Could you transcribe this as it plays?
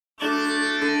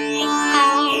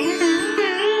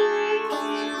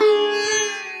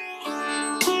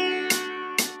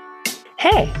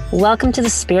Hey, welcome to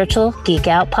the Spiritual Geek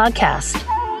Out podcast.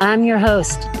 I'm your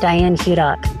host, Diane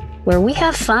Hudock, where we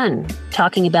have fun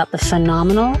talking about the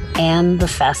phenomenal and the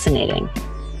fascinating.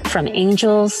 From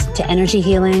angels to energy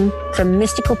healing, from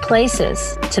mystical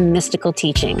places to mystical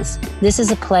teachings, this is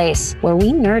a place where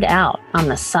we nerd out on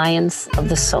the science of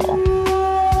the soul.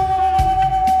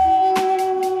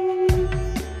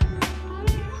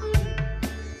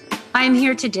 I am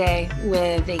here today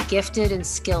with a gifted and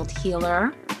skilled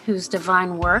healer whose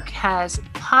divine work has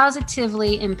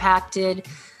positively impacted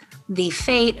the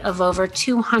fate of over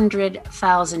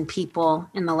 200,000 people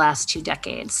in the last 2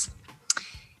 decades.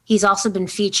 He's also been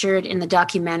featured in the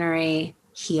documentary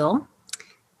Heal.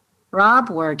 Rob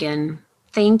Wergen,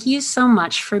 thank you so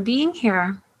much for being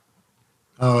here.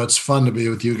 Oh, it's fun to be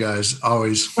with you guys,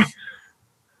 always.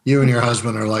 You and your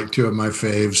husband are like two of my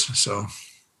faves, so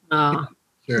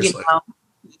seriously.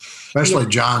 Especially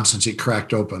John, since he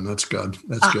cracked open. That's good.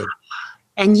 That's good.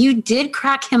 And you did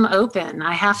crack him open,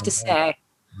 I have to say.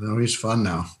 No, he's fun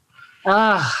now.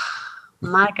 Oh,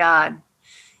 my God.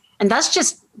 And that's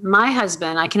just my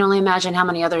husband. I can only imagine how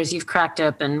many others you've cracked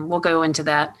open. We'll go into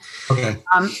that. Okay.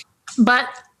 But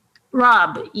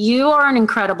Rob, you are an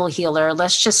incredible healer.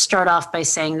 Let's just start off by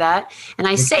saying that. And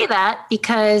I say that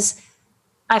because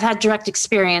I've had direct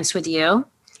experience with you.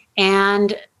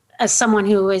 And as someone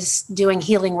who is doing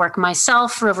healing work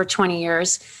myself for over 20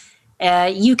 years,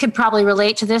 you could probably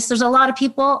relate to this. There's a lot of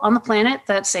people on the planet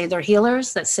that say they're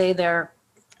healers, that say they're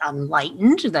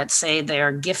enlightened, that say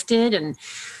they're gifted. And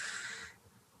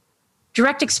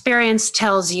direct experience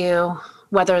tells you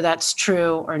whether that's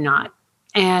true or not.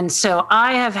 And so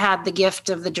I have had the gift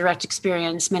of the direct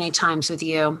experience many times with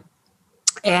you.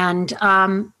 And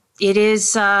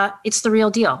it's the real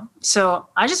deal. So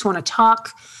I just want to talk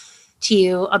to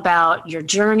you about your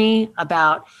journey,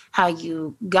 about how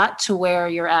you got to where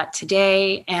you're at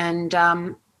today, and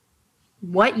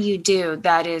what you do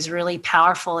that is really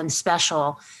powerful and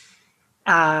special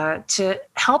to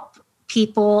help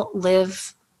people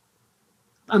live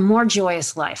a more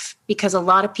joyous life, because a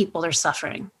lot of people are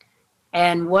suffering.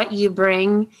 And what you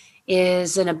bring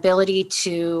is an ability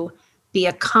to be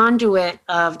a conduit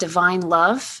of divine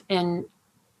love, and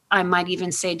I might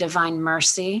even say divine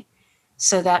mercy,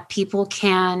 so that people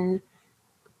can,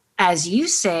 as you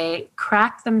say,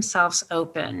 crack themselves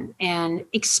open and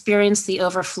experience the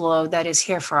overflow that is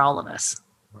here for all of us.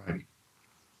 Right.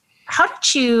 How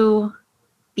did you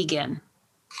begin?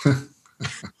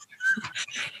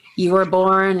 You were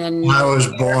born and... I was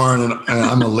born, and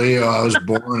I'm a Leo. I was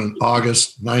born in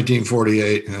August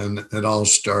 1948, and it all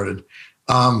started.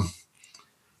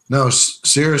 No,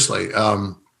 seriously,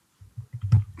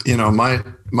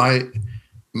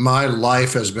 my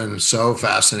life has been so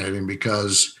fascinating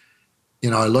because,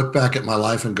 I look back at my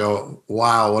life and go,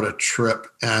 wow, what a trip.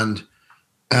 And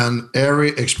every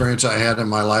experience I had in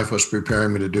my life was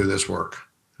preparing me to do this work.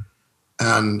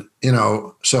 And,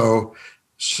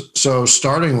 so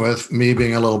starting with me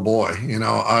being a little boy,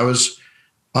 I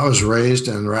was raised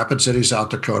in Rapid City, South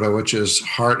Dakota, which is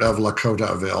heart of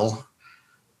Lakotaville.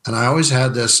 And I always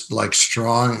had this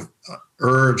strong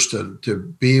urge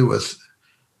to be with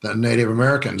the Native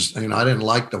Americans. I didn't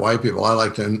like the white people. I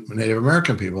liked the Native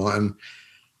American people. And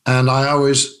I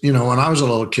always, when I was a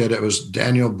little kid, it was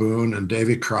Daniel Boone and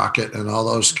Davy Crockett and all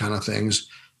those kind of things,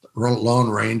 Lone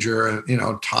Ranger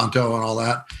and, Tonto and all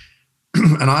that.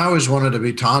 And I always wanted to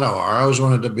be Tonto, or I always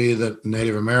wanted to be the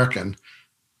Native American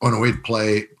when we'd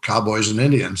play cowboys and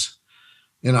Indians.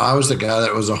 I was the guy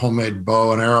that was a homemade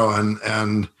bow and arrow,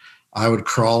 and I would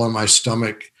crawl on my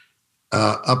stomach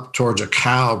up towards a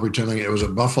cow, pretending it was a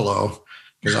buffalo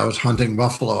because I was hunting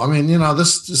buffalo.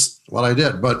 This is what I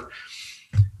did. But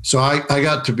so I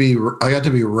got to be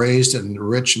raised in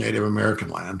rich Native American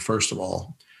land. First of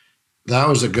all, that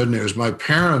was the good news. My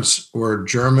parents were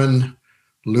German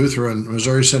Lutheran,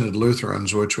 Missouri Synod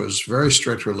Lutherans, which was very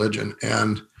strict religion.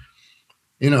 And,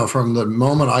 from the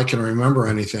moment I can remember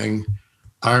anything,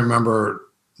 I remember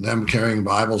them carrying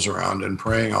Bibles around and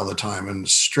praying all the time, and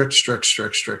strict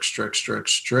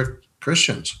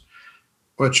Christians,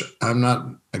 which I'm not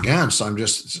against. I'm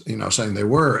just, saying they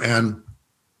were. And,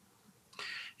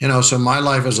 so my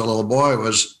life as a little boy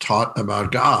was taught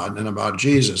about God and about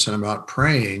Jesus and about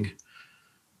praying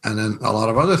and then a lot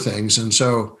of other things. And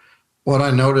so what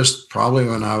I noticed probably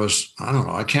when I was,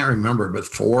 I can't remember, but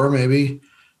 4 maybe,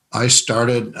 I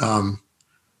started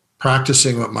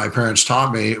practicing what my parents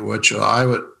taught me, which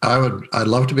I'd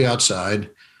love to be outside,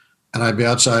 and I'd be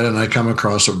outside and I'd come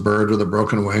across a bird with a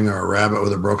broken wing or a rabbit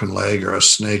with a broken leg or a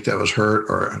snake that was hurt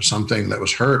or something that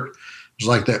was hurt. It was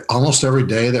like that almost every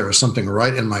day there was something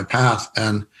right in my path.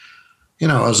 And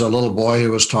as a little boy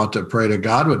who was taught to pray to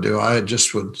God would do, I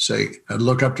just would say, I'd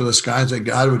look up to the sky and say,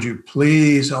 God, would you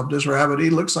please help this rabbit?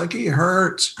 He looks like he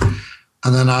hurts.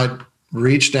 And then I'd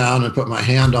reach down and put my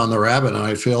hand on the rabbit, and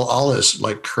I'd feel all this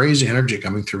like crazy energy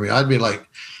coming through me. I'd be like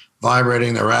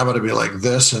vibrating, the rabbit would be like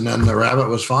this, and then the rabbit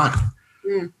was fine.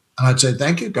 Mm. And I'd say,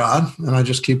 thank you, God. And I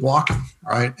just keep walking,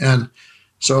 right? And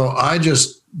so I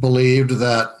just believed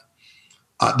that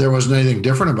there wasn't anything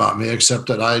different about me except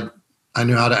that I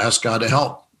knew how to ask God to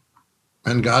help,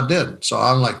 and God did. So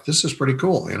I'm like, this is pretty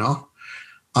cool,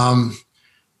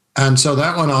 and so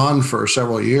that went on for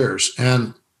several years.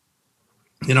 And,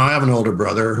 I have an older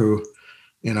brother who,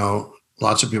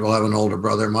 lots of people have an older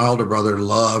brother. My older brother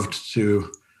loved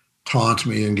to taunt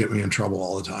me and get me in trouble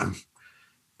all the time.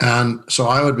 And so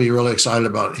I would be really excited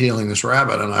about healing this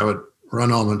rabbit, and I would run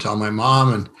home and tell my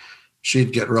mom, and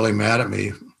she'd get really mad at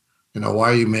me. Why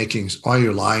are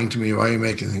you lying to me? Why are you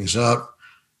making things up?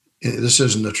 This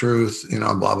isn't the truth,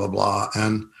 blah, blah, blah.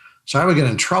 And so I would get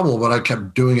in trouble, but I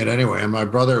kept doing it anyway. And my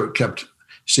brother kept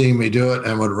seeing me do it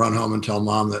and would run home and tell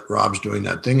mom that Rob's doing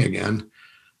that thing again.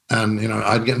 And,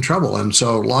 I'd get in trouble. And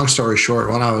so long story short,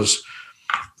 when I was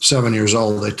 7 years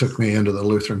old, they took me into the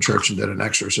Lutheran church and did an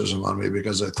exorcism on me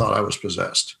because they thought I was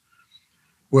possessed,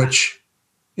 which,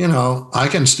 I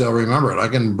can still remember it. I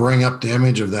can bring up the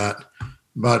image of that.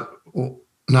 But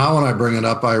now when I bring it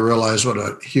up, I realize what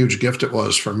a huge gift it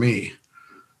was for me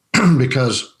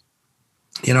because,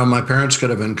 my parents could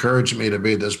have encouraged me to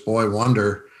be this boy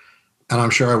wonder, and I'm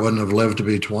sure I wouldn't have lived to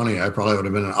be 20. I probably would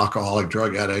have been an alcoholic,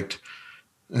 drug addict,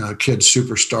 kid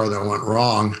superstar that went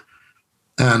wrong.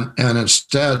 And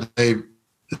instead, they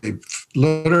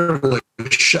literally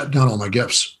shut down all my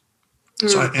gifts. Mm.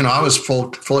 So, I was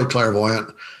fully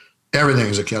clairvoyant. Everything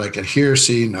as a kid. I could hear,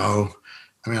 see, know.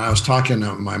 I was talking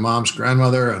to my mom's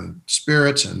grandmother and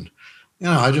spirits, and,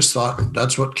 I just thought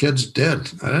that's what kids did.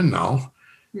 I didn't know.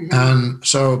 Mm-hmm. And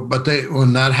so, but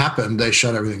when that happened, they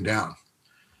shut everything down.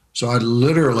 So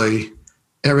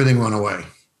everything went away.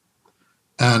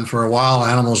 And for a while,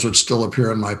 animals would still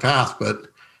appear in my path, but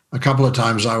a couple of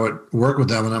times I would work with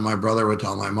them, and then my brother would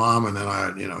tell my mom, and then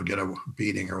I'd, get a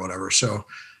beating or whatever. So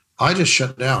I just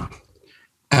shut down.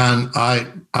 And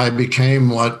I became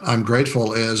what I'm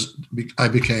grateful is I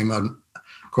became a,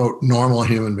 quote, normal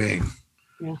human being.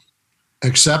 Yeah.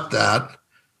 Except that,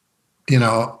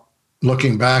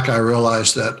 looking back, I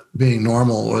realized that being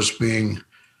normal was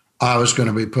I was going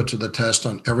to be put to the test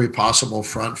on every possible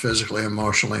front, physically,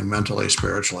 emotionally, mentally,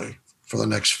 spiritually, for the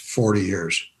next 40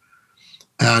 years.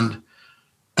 And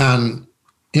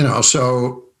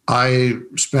so I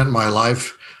spent my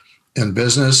life in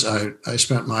business. I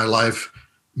spent my life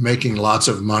making lots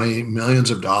of money, millions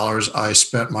of dollars. I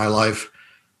spent my life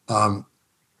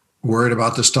worried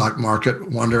about the stock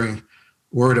market,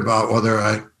 worried about whether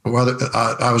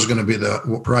I was going to be the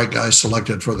right guy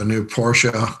selected for the new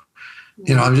Porsche.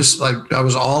 I'm just like, I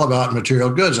was all about material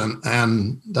goods,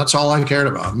 and that's all I cared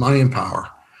about, money and power.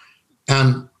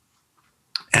 And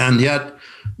yet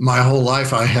my whole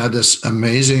life I had this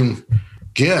amazing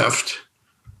gift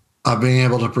of being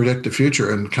able to predict the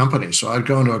future in companies. So I'd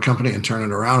go into a company and turn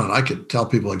it around, and I could tell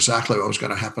people exactly what was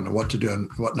going to happen and what to do and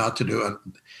what not to do.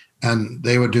 And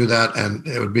they would do that, and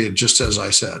it would be just as I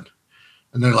said.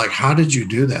 And they're like, how did you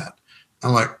do that?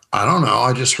 I'm like, I don't know.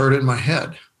 I just heard it in my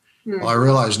head. Mm-hmm. Well, I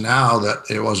realize now that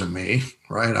it wasn't me,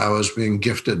 right? I was being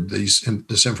gifted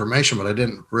this information, but I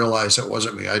didn't realize it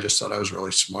wasn't me. I just thought I was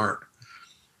really smart.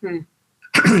 Mm-hmm.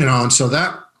 And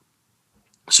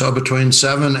so between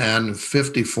 7 and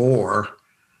 54,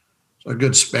 a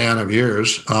good span of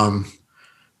years, I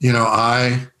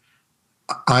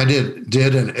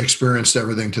did and experienced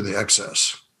everything to the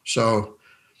excess. So,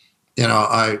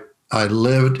 I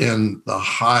lived in the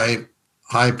high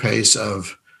pace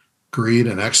of greed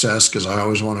and excess because I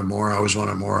always wanted more. I always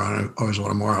wanted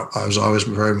more. I was always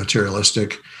very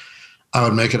materialistic. I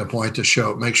would make it a point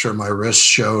to make sure my wrists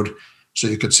showed so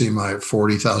you could see my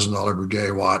 $40,000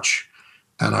 Breguet watch.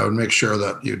 And I would make sure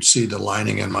that you'd see the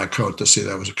lining in my coat to see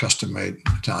that was a custom-made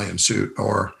Italian suit,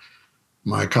 or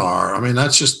my car.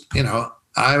 That's just,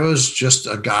 I was just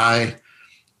a guy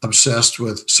obsessed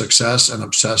with success and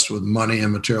obsessed with money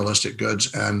and materialistic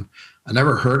goods. And I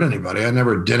never hurt anybody. I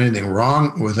never did anything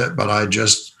wrong with it, but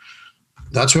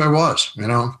that's who I was,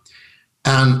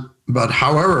 But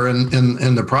however,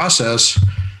 in the process,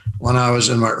 when I was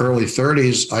in my early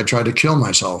 30s, I tried to kill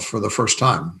myself for the first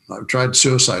time. I tried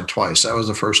suicide twice. That was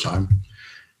the first time.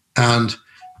 And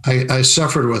I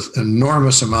suffered with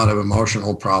enormous amount of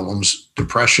emotional problems,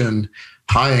 depression,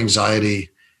 high anxiety.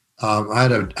 I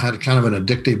had kind of an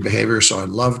addictive behavior, so I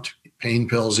loved pain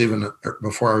pills even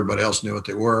before everybody else knew what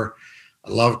they were. I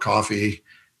loved coffee.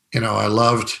 I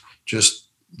loved just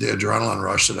the adrenaline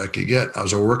rush that I could get. I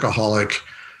was a workaholic,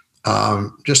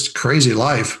 just crazy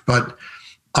life, but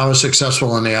I was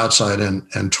successful on the outside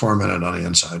and tormented on the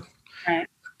inside. Right.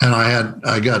 And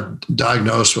I got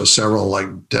diagnosed with several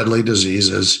like deadly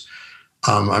diseases.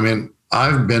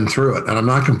 I've been through it, and I'm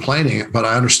not complaining, but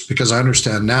because I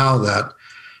understand now that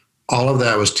all of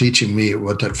that was teaching me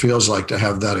what that feels like to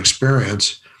have that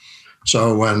experience.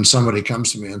 So when somebody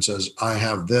comes to me and says, I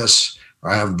have this or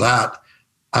I have that,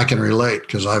 I can relate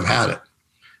because I've had it.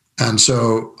 And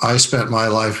so I spent my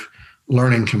life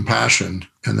learning compassion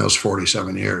in those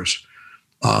 47 years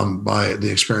by the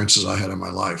experiences I had in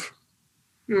my life.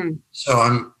 So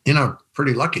I'm,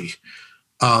 pretty lucky.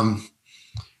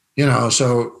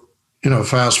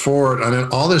 Fast forward, and then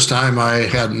all this time I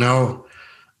had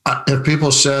if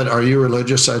people said, are you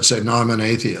religious? I'd say, no, I'm an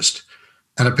atheist.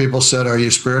 And if people said, are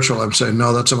you spiritual? I'd say,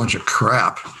 no, that's a bunch of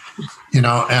crap,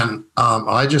 and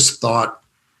I just thought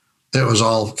it was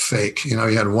all fake. You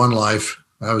had one life.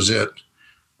 That was it.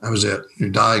 You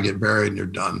die, get buried, and you're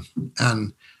done.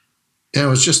 And it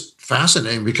was just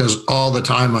fascinating because all the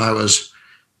time I was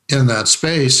in that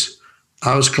space,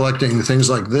 I was collecting things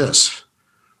like this.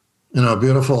 A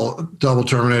beautiful double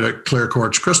terminated clear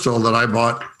quartz crystal that I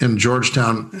bought in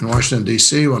Georgetown in Washington,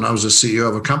 D.C. when I was the CEO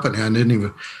of a company.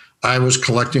 I was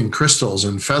collecting crystals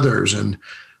and feathers and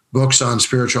books on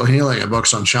spiritual healing and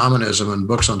books on shamanism and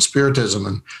books on spiritism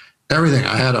and everything.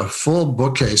 I had a full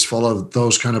bookcase full of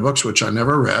those kind of books, which I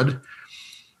never read.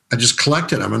 I just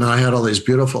collected them. And then I had all these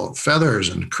beautiful feathers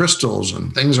and crystals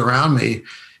and things around me.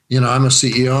 I'm a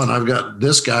CEO and I've got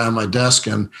this guy on my desk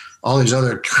and all these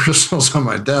other crystals on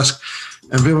my desk.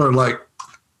 And people are like,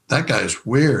 that guy's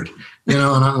weird, and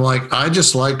I'm like, I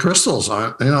just like crystals,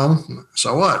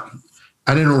 so what?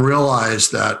 I didn't realize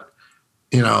that,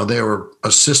 they were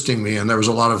assisting me and there was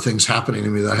a lot of things happening to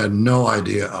me that I had no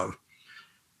idea of.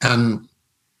 And,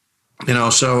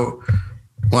 so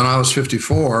when I was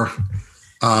 54,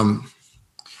 I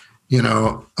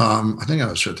think I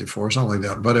was 54, something like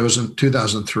that, but it was in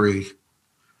 2003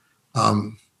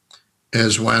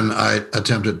 is when I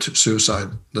attempted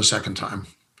suicide the second time.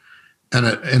 And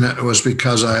it was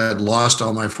because I had lost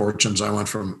all my fortunes. I went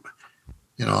from,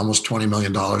 almost $20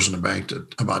 million in the bank to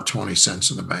about 20 cents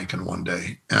in the bank in one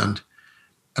day. And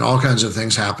all kinds of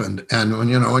things happened. And when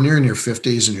you're in your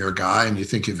 50s and you're a guy and you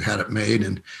think you've had it made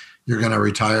and you're going to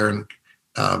retire and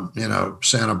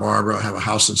Santa Barbara, have a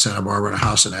house in Santa Barbara and a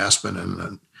house in Aspen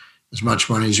and as much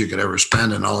money as you could ever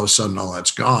spend. And all of a sudden, all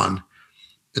that's gone.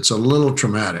 It's a little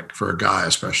traumatic for a guy,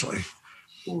 especially.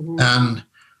 Mm-hmm. And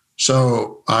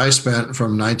so I spent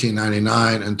from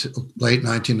 1999 until late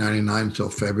 1999 until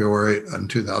February in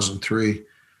 2003,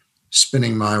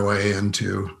 spinning my way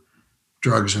into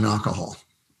drugs and alcohol.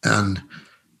 And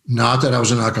not that I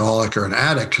was an alcoholic or an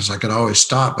addict, because I could always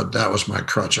stop, but that was my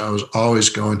crutch. I was always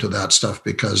going to that stuff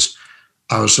because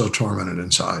I was so tormented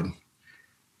inside.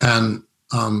 And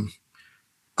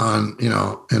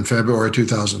in February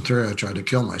 2003, I tried to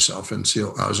kill myself. I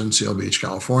was in Seal Beach,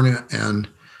 California, and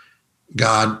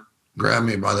God grabbed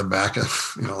me by the back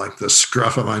of, like the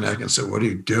scruff of my neck and said, "What are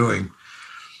you doing?"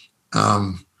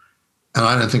 And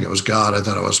I didn't think it was God. I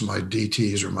thought it was my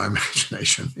DTs or my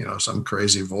imagination, some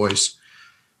crazy voice.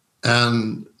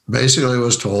 And basically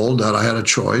was told that I had a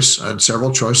choice. I had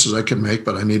several choices I could make,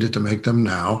 but I needed to make them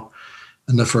now.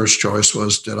 And the first choice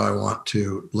was, did I want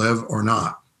to live or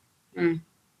not? Mm.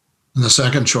 And the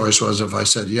second choice was, if I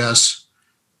said yes,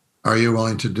 are you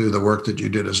willing to do the work that you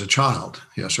did as a child?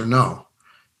 Yes or no?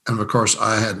 And of course,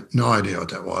 I had no idea what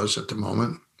that was at the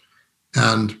moment.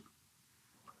 And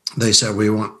they said, we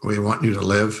want you to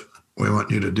live. We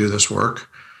want you to do this work.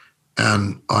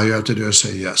 And all you have to do is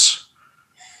say yes.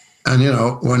 And,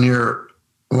 when you're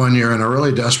in a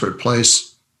really desperate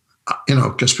place,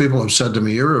 because people have said to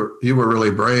me, you were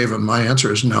really brave. And my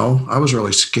answer is no, I was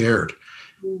really scared.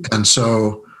 Mm-hmm. And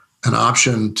so an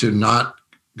option to not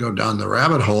go down the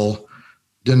rabbit hole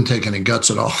didn't take any guts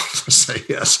at all to say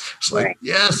yes. It's like, right.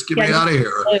 Yes, get me out of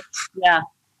here. Yeah.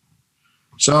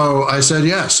 So I said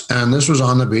yes. And this was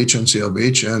on the beach in Seal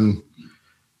Beach. And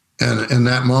in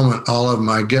that moment, all of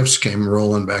my gifts came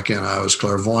rolling back in. I was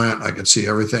clairvoyant. I could see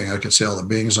everything. I could see all the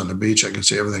beings on the beach. I could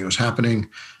see everything that was happening.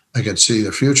 I could see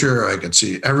the future. I could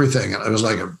see everything. And it was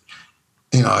like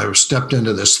I stepped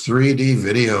into this 3D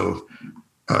video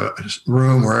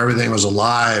room where everything was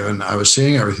alive and I was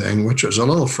seeing everything, which was a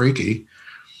little freaky,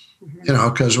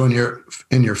 because when you're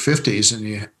in your 50s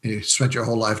and you spent your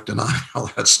whole life denying all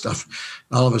that stuff,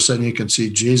 all of a sudden you can see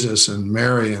Jesus and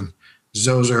Mary and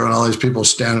Zoser and all these people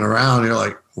standing around. And you're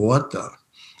like, what the?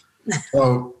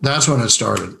 So that's when it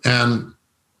started. And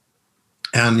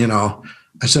And,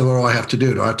 I said, what do I have to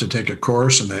do? Do I have to take a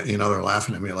course? And they're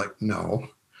laughing at me like, no,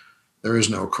 there is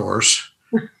no course.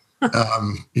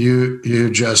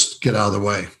 You just get out of the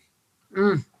way,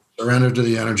 surrender to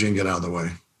the energy and get out of the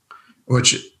way,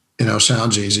 which,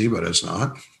 sounds easy, but it's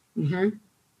not. Mm-hmm.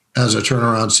 As a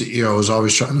turnaround CEO, I was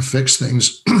always trying to fix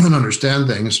things and understand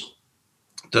things,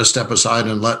 to step aside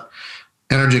and let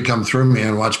energy come through me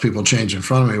and watch people change in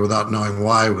front of me without knowing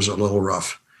why was a little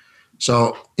rough.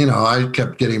 So, I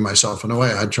kept getting myself in the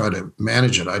way. I'd try to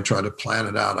manage it. I'd try to plan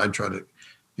it out. I'd try to,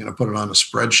 put it on a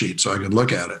spreadsheet so I could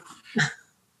look at it.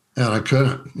 And I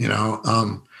couldn't,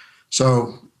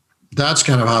 So that's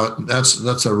kind of how,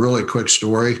 that's a really quick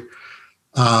story.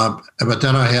 But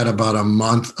then I had about a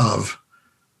month of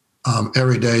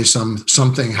every day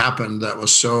something happened that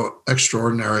was so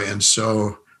extraordinary and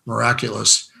so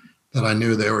miraculous that I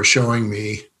knew they were showing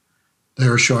me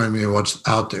what's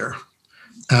out there.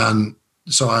 And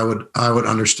so I would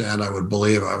understand, I would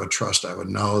believe, I would trust, I would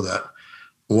know that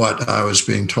what I was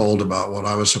being told about what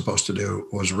I was supposed to do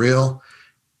was real.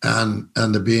 And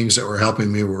the beings that were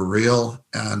helping me were real.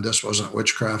 And this wasn't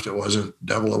witchcraft. It wasn't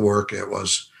devil at work. It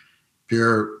was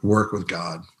pure work with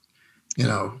God.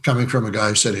 Coming from a guy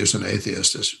who said he was an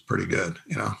atheist is pretty good,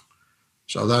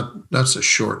 So that's a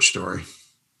short story.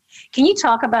 Can you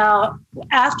talk about,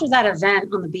 after that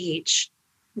event on the beach,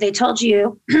 they told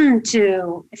you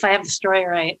to, if I have the story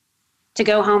right, to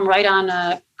go home, write on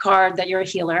a card that you're a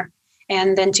healer,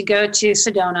 and then to go to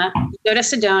Sedona. You go to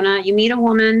Sedona, you meet a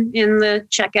woman in the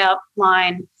checkout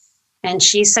line, and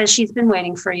she says she's been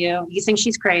waiting for you. You think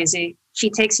she's crazy. She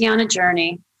takes you on a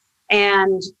journey,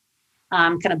 and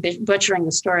I'm kind of butchering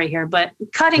the story here, but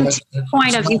cutting to the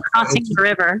point of you crossing the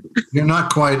river. You're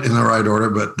not quite in the right order,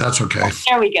 but that's okay.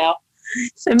 There we go.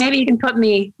 So maybe you can put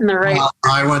me in the right.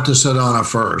 I went to Sedona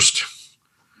first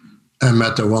and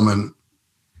met the woman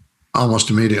almost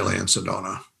immediately in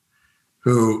Sedona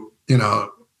who,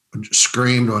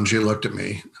 screamed when she looked at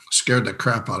me, scared the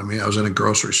crap out of me. I was in a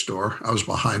grocery store. I was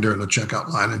behind her in the checkout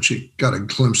line, and she got a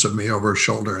glimpse of me over her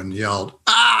shoulder and yelled,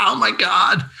 "Oh my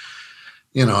God."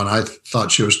 And I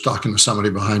thought she was talking to somebody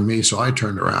behind me. So I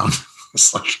turned around.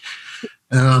 It's like,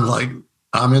 and I'm like,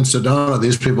 I'm in Sedona.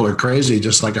 These people are crazy,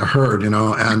 just like a herd, and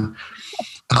I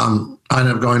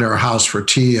ended up going to her house for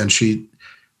tea, and she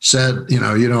said, you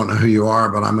don't know who you are,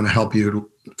 but I'm going to help you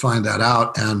find that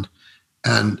out. And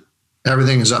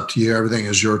everything is up to you. Everything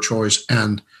is your choice.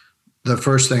 And the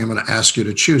first thing I'm going to ask you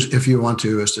to choose, if you want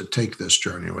to, is to take this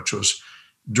journey, which was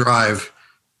drive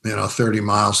 30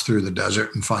 miles through the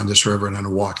desert and find this river, and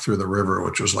then walk through the river,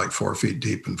 which was like 4 feet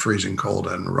deep and freezing cold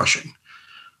and rushing.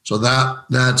 So that's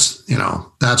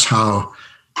how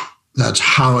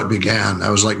it began. That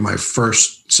was like my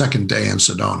second day in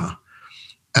Sedona,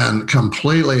 and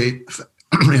completely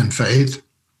in faith,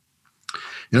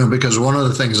 because one of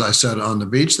the things I said on the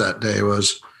beach that day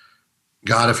was,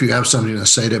 God, if you have something to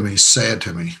say to me, say it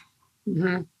to me.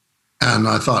 Mm-hmm. And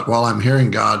I thought, well, I'm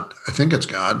hearing God. I think it's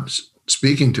God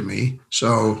speaking to me.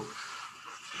 So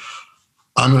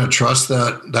I'm going to trust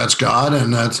that that's God,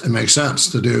 and it makes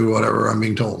sense to do whatever I'm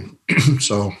being told.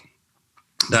 So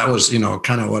that was,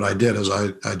 kind of what I did, is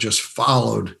I just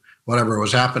followed whatever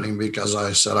was happening because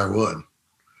I said I would.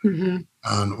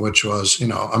 Mm-hmm. Which was, it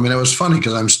was funny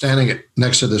because I'm standing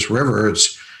next to this river.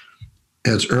 It's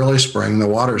early spring. The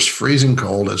water's freezing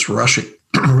cold. It's rushing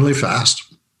really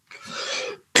fast.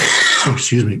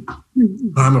 Excuse me.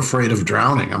 I'm afraid of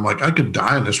drowning. I'm like, I could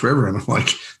die in this river. And I'm like,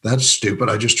 that's stupid.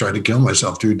 I just tried to kill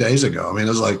myself 2 days ago.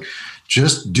 It's like,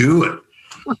 just do it.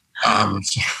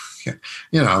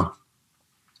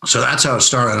 So that's how it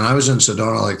started. And I was in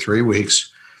Sedona like 3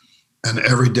 weeks, and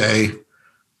every day,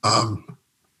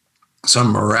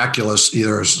 some miraculous,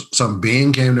 either some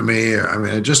being came to me, or,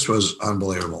 it just was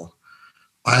unbelievable.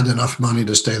 I had enough money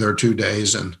to stay there 2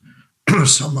 days, and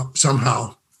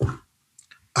somehow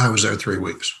I was there 3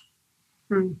 weeks.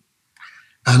 Hmm.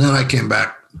 And then I came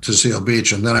back to Seal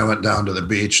Beach, and then I went down to the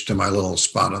beach to my little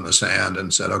spot on the sand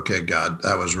and said, okay, God,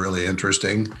 that was really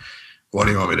interesting. What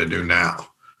do you want me to do now?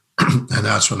 And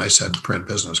that's when they said, print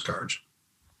business cards.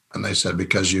 And they said,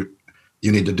 because you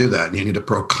need to do that, and you need to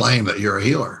proclaim that you're a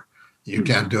healer. You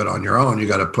can't do it on your own. You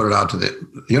got to put it out to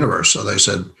the universe. So they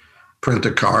said, print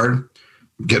a card,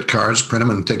 get cards, print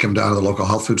them, and take them down to the local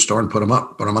health food store and put them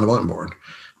on the bulletin board.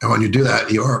 And when you do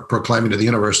that, you are proclaiming to the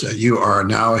universe that you are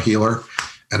now a healer.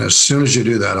 And as soon as you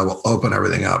do that, it will open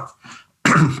everything up.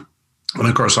 And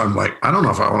of course, I'm like, I don't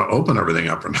know if I want to open everything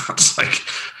up or not. It's like,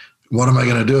 what am I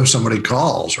going to do if somebody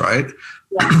calls, right?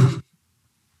 Yeah.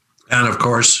 And of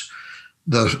course,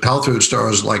 the health food store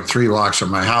was like 3 blocks from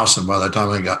my house. And by the time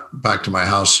I got back to my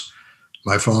house,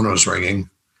 my phone was ringing.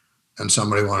 and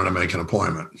somebody wanted to make an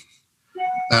appointment.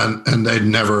 And they'd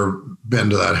never been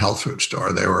to that health food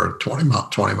store. They were 20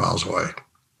 miles away.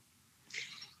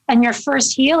 And your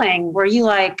first healing, were you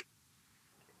like,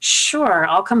 sure,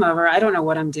 I'll come over. I don't know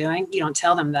what I'm doing. You don't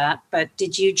tell them that. But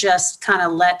did you just kind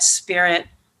of let spirit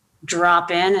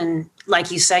drop in and,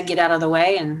 like you said, get out of the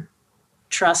way and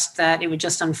trust that it would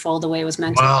just unfold the way it was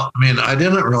meant to? Well, I mean, I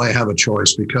didn't really have a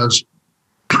choice because,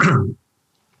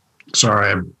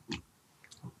 sorry,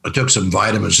 I took some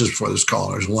vitamins just before this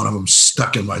call. There's one of them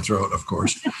stuck in my throat, of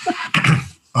course,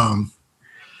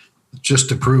 just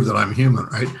to prove that I'm human,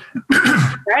 right?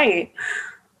 Right.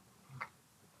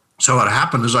 So what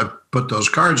happened is I put those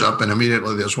cards up, and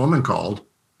immediately this woman called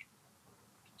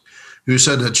who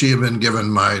said that she had been given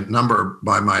my number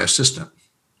by my assistant.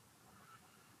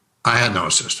 I had no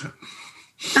assistant,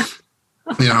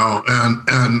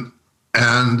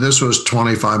 and this was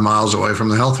 25 miles away from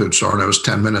the health food store, and it was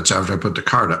 10 minutes after I put the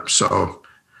card up. So,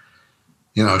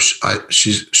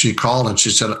 she called and she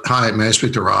said, "Hi, may I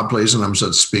speak to Rob, please?" And I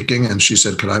said, "Speaking." And she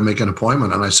said, "Could I make an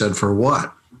appointment?" And I said, "For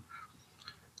what?"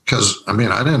 Because, I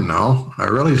mean, I didn't know. I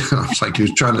was like,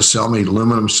 "You trying to sell me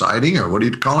aluminum siding, or what are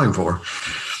you calling for?"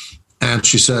 And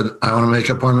she said, "I want to make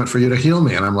an appointment for you to heal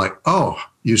me." And I'm like, "Oh,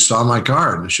 you saw my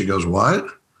card?" And she goes, "What?"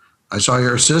 "I saw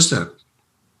your assistant."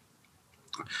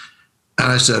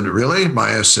 And I said, "Really?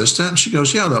 My assistant?" She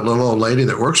goes, "Yeah, that little old lady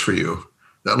that works for you,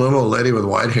 that little old lady with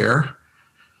white hair."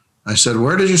 I said,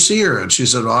 "Where did you see her?" And she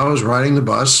said, "Well, I was riding the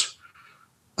bus,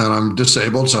 and I'm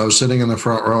disabled, so I was sitting in the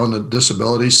front row in the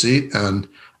disability seat, and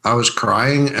I was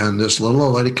crying, and this little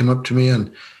old lady came up to me,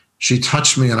 and she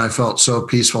touched me, and I felt so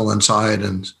peaceful inside,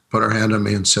 and put her hand on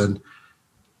me and said,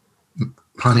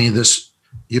 'Honey,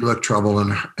 you look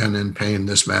troubled and in pain.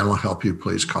 This man will help you.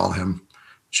 Please call him.'"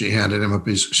 She handed her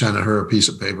a piece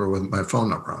of paper with my phone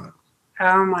number on it.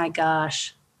 Oh my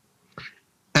gosh.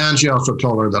 And she also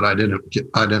told her that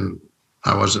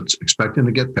I wasn't expecting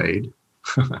to get paid.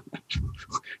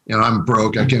 I'm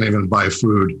broke. I can't even buy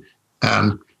food.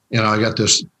 And, I got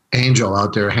this angel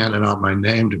out there handing out my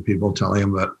name to people, telling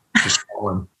them that just call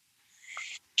him.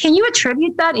 Can you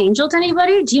attribute that angel to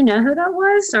anybody? Do you know who that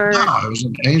was? Or no, it was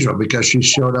an angel because she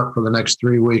showed up for the next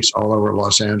 3 weeks all over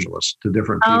Los Angeles to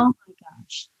different people. Oh my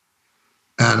gosh.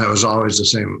 And it was always the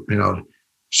same,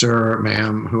 sir,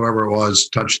 ma'am, whoever it was,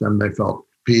 touched them. They felt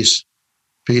peace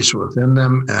within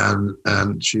them.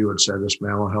 And she would say, "This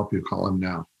man will help you, call him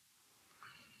now."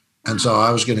 And so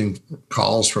I was getting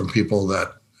calls from people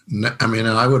that, and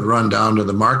I would run down to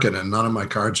the market and none of my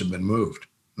cards had been moved.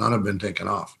 None have been taken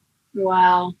off.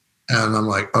 Wow. And I'm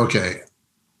like, okay,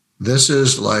 this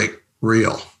is like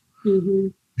real. Mm-hmm.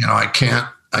 I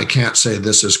can't say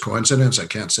this is coincidence. I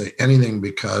can't say anything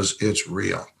because it's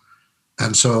real.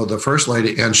 And so the first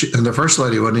lady, and the first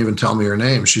lady wouldn't even tell me her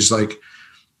name. She's like,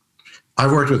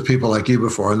 "I've worked with people like you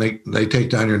before, and they take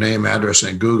down your name, address,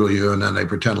 and Google you, and then they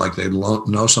pretend like they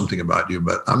know something about you,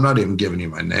 but I'm not even giving you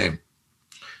my name."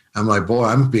 I'm like, "Boy,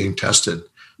 I'm being tested.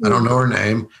 I don't know her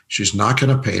name. She's not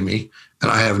going to pay me,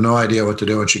 and I have no idea what to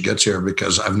do when she gets here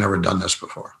because I've never done this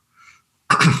before."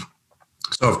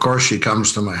 So, of course, she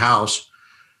comes to my house,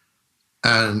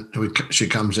 and she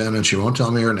comes in, and she won't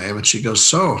tell me her name, and she goes,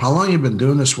 "So, how long have you been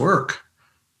doing this work?"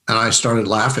 And I started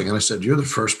laughing, and I said, "You're the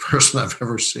first person I've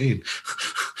ever seen."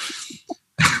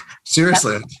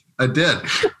 Seriously, I did.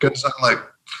 Because I'm like,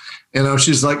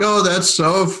 she's like, "Oh, that's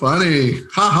so funny.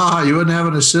 Ha ha, you wouldn't have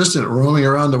an assistant roaming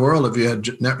around the world if you had,"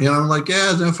 I'm like,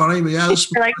 "Yeah, isn't that funny?" But yeah,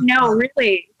 you're like, "No,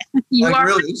 really." You like, are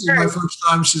really? This is my first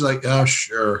time. She's like, "Oh,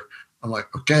 sure." I'm like,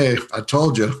 "Okay, I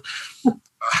told you."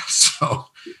 So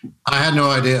I had no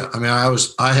idea.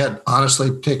 I had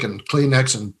honestly taken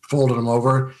Kleenex and folded them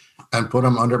over and put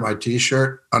them under my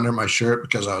t-shirt, under my shirt,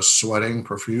 because I was sweating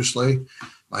profusely.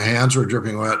 My hands were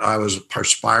dripping wet. I was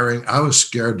perspiring. I was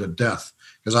scared to death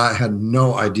because I had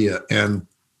no idea. And,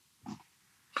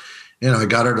 I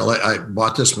got her I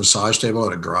bought this massage table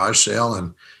at a garage sale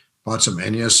and bought some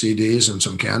Enya CDs and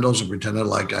some candles and pretended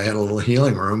like I had a little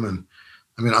healing room. And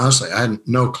honestly, I had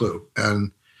no clue.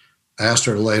 And I asked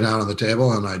her to lay down on the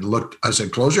table, and I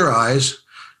said, "Close your eyes,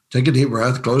 take a deep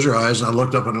breath, close your eyes." And I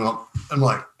looked up and I'm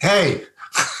like, "Hey,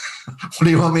 what do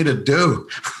you want me to do?"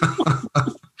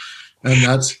 And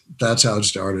that's how it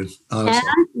started, honestly.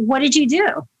 And what did you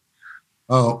do?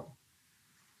 Oh,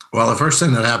 well, the first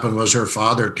thing that happened was her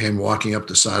father came walking up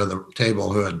the side of the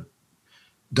table, who had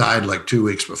died like 2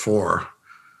 weeks before.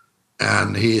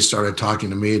 And he started talking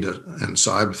to me, and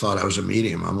so I thought I was a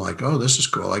medium. I'm like, "Oh, this is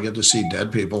cool. I get to see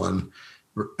dead people and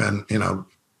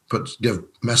give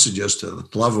messages to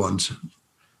loved ones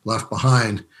left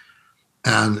behind."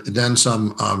 And then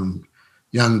some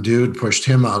young dude pushed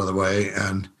him out of the way,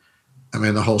 and I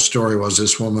mean, the whole story was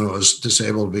this woman was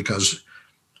disabled because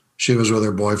she was with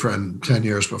her boyfriend 10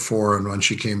 years before. And when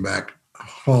she came back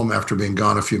home after being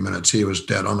gone a few minutes, he was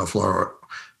dead on the floor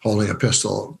holding a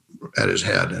pistol at his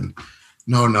head. And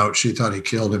no note, she thought he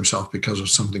killed himself because of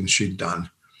something she'd done.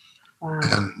 Wow.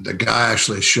 And the guy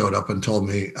actually showed up and told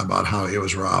me about how he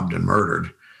was robbed and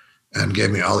murdered and gave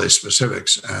me all these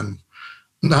specifics. And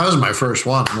that was my first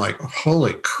one. I'm like,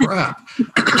 holy crap.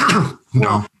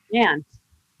 Yeah.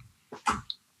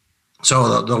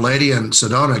 So the lady in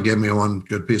Sedona gave me one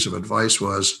good piece of advice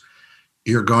was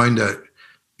the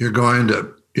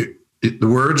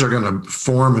words are going to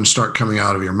form and start coming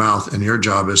out of your mouth. And your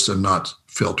job is to not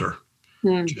filter,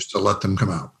 just to let them come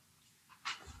out.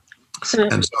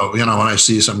 And so, when I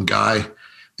see some guy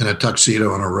in a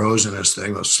tuxedo and a rose in his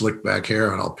thing with slick back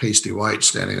hair and all pasty white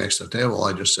standing next to the table,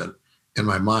 I just said in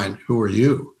my mind, who are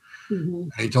you? Mm-hmm.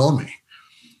 And he told me.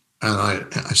 And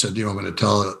I said, do you want me to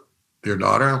tell your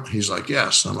daughter? He's like,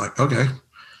 yes. I'm like, okay.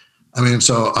 I mean,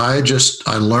 so I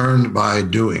learned by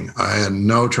doing. I had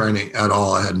no training at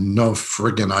all. I had no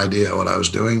friggin' idea what I was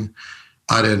doing.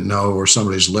 I didn't know where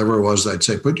somebody's liver was. They'd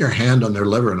say, put your hand on their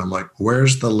liver. And I'm like,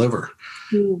 where's the liver?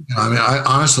 Mm. I mean, I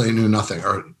honestly knew nothing.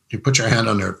 Or you put your hand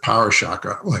on their power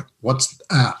chakra. I'm like, what's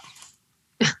that?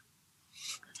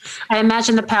 I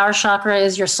imagine the power chakra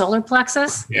is your solar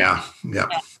plexus. Yeah.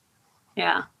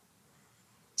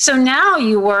 So now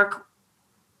you work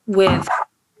with,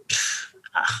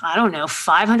 I don't know,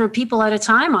 500 people at a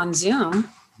time on Zoom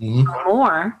or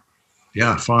more.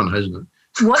 Yeah, fun, isn't it?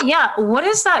 What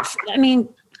is that? I mean,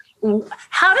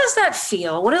 how does that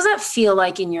feel? What does that feel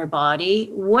like in your body?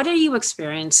 What are you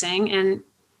experiencing? And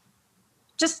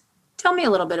just tell me a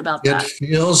little bit about that. It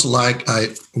feels like I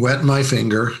wet my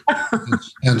finger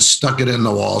and stuck it in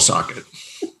the wall socket.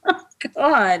 Oh,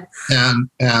 God. And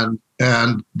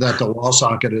that the wall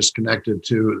socket is connected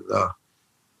to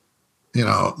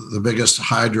the biggest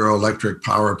hydroelectric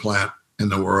power plant in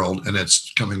the world, and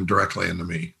it's coming directly into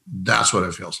me. That's what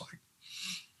it feels like.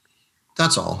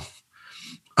 That's all.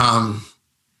 And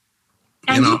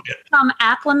you become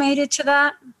acclimated to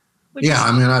that? Yeah,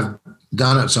 I mean, I've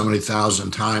done it so many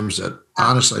thousand times that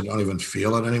honestly I don't even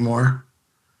feel it anymore.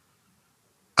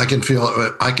 I can feel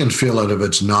it if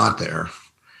it's not there,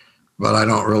 but I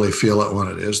don't really feel it when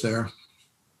it is there.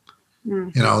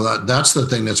 That's the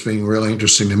thing that's being really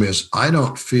interesting to me is I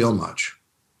don't feel much.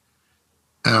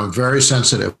 And I'm very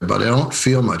sensitive, but I don't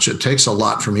feel much. It takes a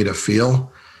lot for me to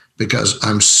feel because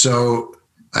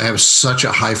I have such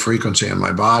a high frequency in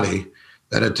my body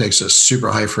that it takes a super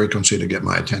high frequency to get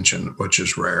my attention, which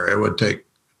is rare. It would take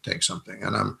something.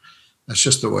 And that's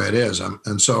just the way it is.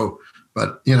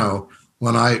 But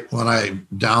when I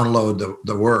download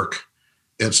the work,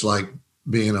 it's like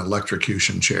being an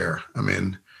electrocution chair. I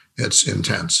mean, it's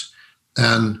intense,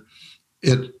 and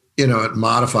it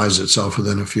modifies itself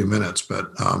within a few minutes.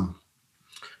 But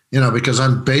because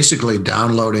I'm basically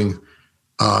downloading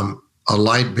a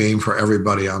light beam for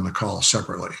everybody on the call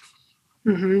separately.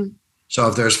 Mm-hmm. So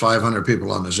if there's 500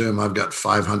 people on the Zoom, I've got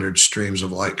 500 streams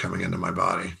of light coming into my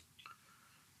body,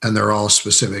 and they're all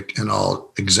specific and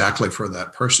all exactly for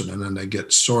that person, and then they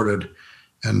get sorted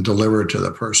and delivered to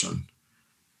the person.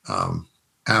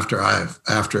 After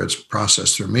it's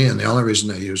processed through me. And the only reason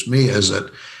they use me is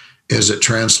it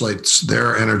translates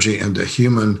their energy into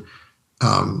human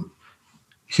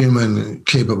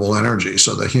capable energy.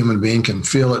 So the human being can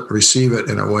feel it, receive it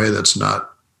in a way that's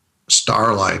not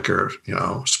star-like or,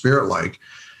 spirit-like.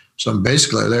 So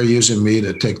basically they're using me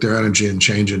to take their energy and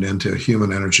change it into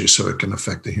human energy so it can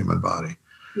affect the human body.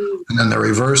 Mm-hmm. And then the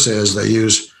reverse is they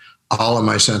use all of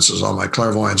my senses, all my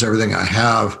clairvoyance, everything I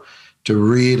have to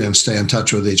read and stay in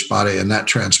touch with each body, and that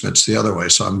transmits the other way.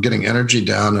 So I'm getting energy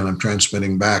down and I'm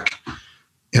transmitting back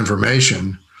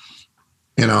information,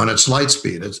 and it's light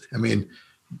speed.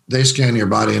 They scan your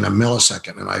body in a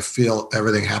millisecond, and I feel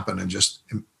everything happen and just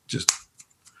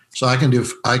so I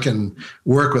can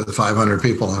work with 500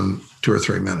 people in 2 or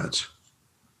 3 minutes.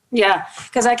 Yeah,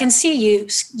 because I can see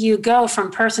you go from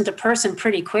person to person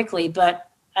pretty quickly, but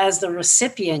as the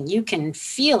recipient, you can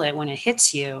feel it when it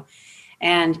hits you.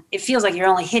 And it feels like you're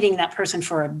only hitting that person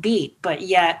for a beat, but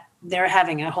yet they're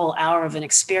having a whole hour of an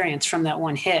experience from that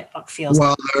one hit.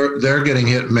 Well, they're getting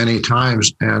hit many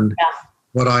times. And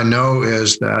what I know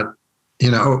is that,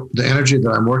 the energy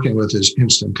that I'm working with is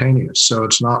instantaneous. So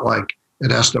it's not like it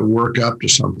has to work up to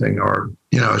something or,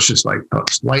 it's just like a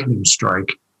lightning strike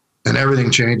and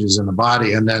everything changes in the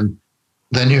body. And then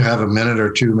you have a minute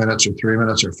or 2 minutes or 3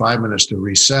 minutes or 5 minutes to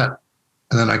reset.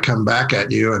 And then I come back at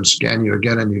you and scan you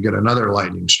again, and you get another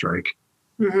lightning strike.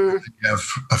 Mm-hmm. You have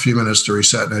a few minutes to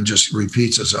reset, and it just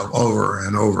repeats itself over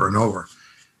and over and over.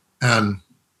 And,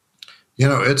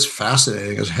 it's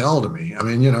fascinating as hell to me. I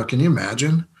mean, can you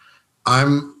imagine?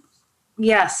 I'm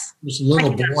Yes. this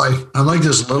little boy. I'm like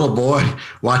this little boy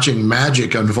watching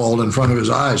magic unfold in front of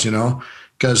his eyes,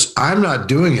 because I'm not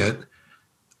doing it,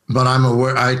 but I'm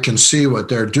aware I can see what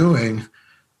they're doing.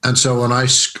 And so when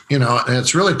and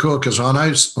it's really cool because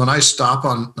when I stop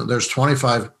on, there's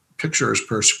 25 pictures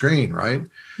per screen, right?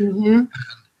 Mm-hmm.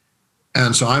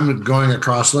 And so I'm going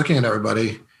across looking at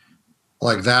everybody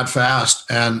like that fast.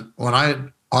 And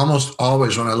almost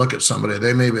always when I look at somebody,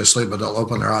 they may be asleep, but they'll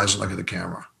open their eyes and look at the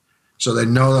camera. So they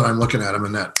know that I'm looking at them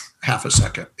in that half a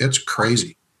second. It's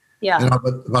crazy. Yeah.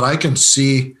 But I can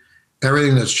see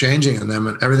everything that's changing in them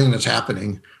and everything that's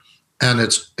happening. And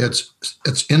it's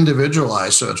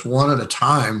individualized. So it's one at a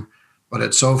time, but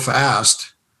it's so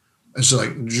fast. It's like,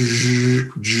 and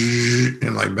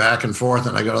like back and forth.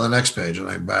 And I go to the next page and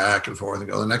I back and forth and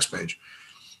go to the next page.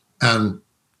 And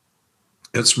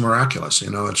it's miraculous.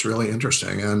 It's really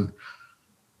interesting. And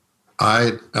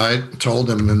I told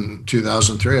him in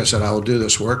 2003, I said, I will do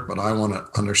this work, but I want to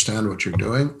understand what you're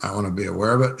doing. I want to be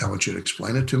aware of it. I want you to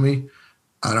explain it to me.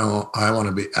 I want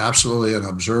to be absolutely an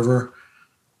observer,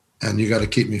 and you got to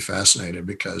keep me fascinated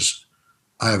because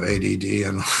I have ADD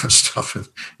and all that stuff. And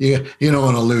you don't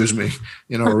want to lose me,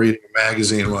 reading a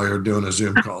magazine while you're doing a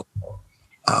Zoom call.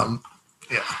 Yeah,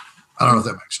 I don't know if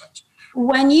that makes sense.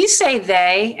 When you say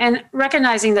they, and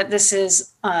recognizing that this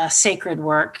is sacred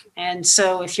work, and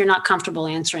so if you're not comfortable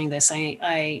answering this,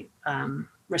 I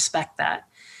respect that.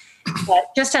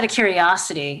 But just out of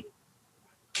curiosity,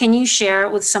 can you share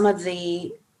with some of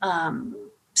the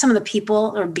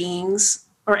people or beings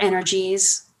or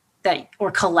energies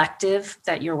or collective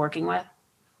that you're working with?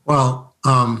 Well,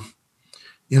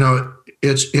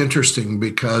 it's interesting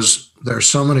because there's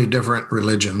so many different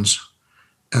religions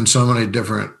and so many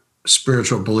different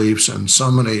spiritual beliefs and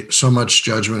so much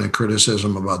judgment and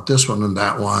criticism about this one and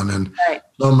that one, and right.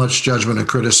 So much judgment and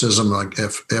criticism. Like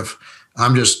if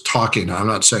I'm just talking, I'm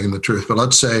not saying the truth, but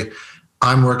let's say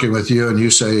I'm working with you and you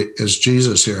say, is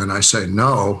Jesus here? And I say,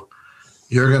 no,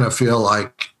 you're going to feel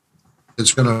like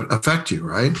it's going to affect you,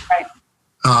 right? Right.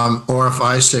 Or if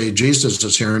I say Jesus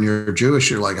is here and you're Jewish,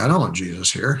 you're like, I don't want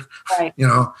Jesus here. Right.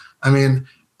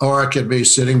 Or it could be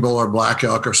Sitting Bull or Black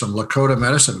Elk or some Lakota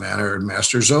medicine man or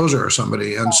Master Zoser or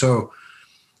somebody. And so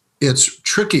it's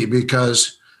tricky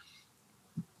because,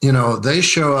 they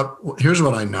show up. Here's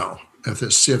what I know.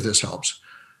 See if this helps.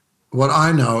 What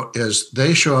I know is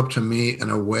they show up to me in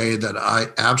a way that I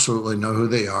absolutely know who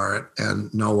they are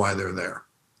and know why they're there.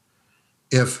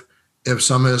 If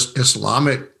some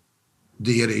Islamic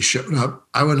deity showed up,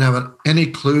 I wouldn't have any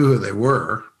clue who they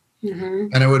were, mm-hmm.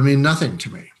 and it would mean nothing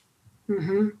to me.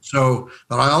 Mm-hmm. So,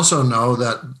 but I also know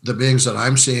that the beings that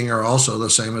I'm seeing are also the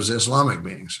same as the Islamic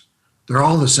beings. They're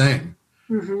all the same.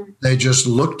 Mm-hmm. They just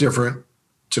look different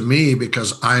to me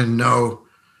because I know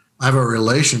I have a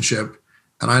relationship,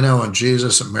 and I know when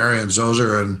Jesus and Mary and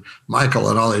Zoser and Michael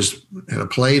and all these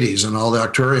Pleiades and all the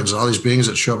Arcturians and all these beings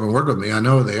that show up and work with me, I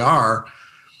know who they are,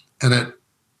 and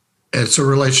it's a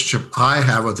relationship I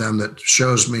have with them that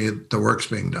shows me the work's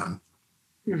being done.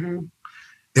 Mm-hmm.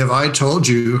 If I told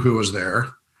you who was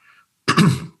there,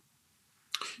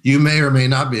 you may or may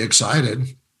not be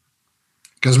excited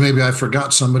because maybe I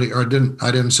forgot somebody or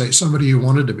I didn't say somebody you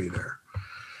wanted to be there.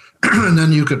 And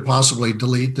then you could possibly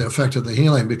delete the effect of the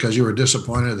healing because you were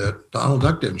disappointed that Donald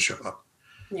Duck didn't show up.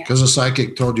 Because a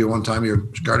psychic told you one time your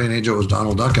guardian angel was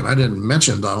Donald Duck, and I didn't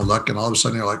mention Donald Duck, and all of a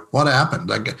sudden you're like, what happened?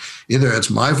 Like, either it's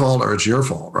my fault or it's your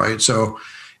fault, right? So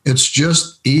it's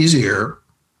just easier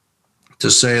to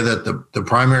say that the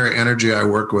primary energy I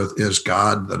work with is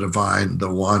God, the divine,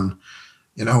 the one,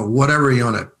 whatever you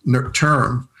want to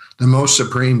term, the most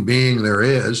supreme being there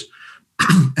is.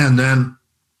 And then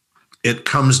it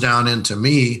comes down into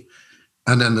me,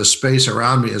 and then the space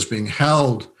around me is being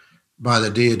held by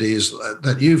the deities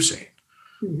that you've seen,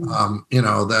 mm-hmm.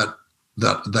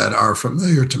 That are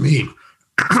familiar to me.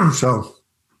 So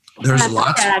there's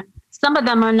lots. Some of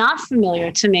them are not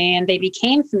familiar to me, and they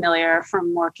became familiar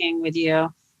from working with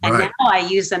you. And right. Now I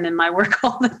use them in my work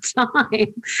all the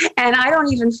time. And I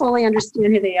don't even fully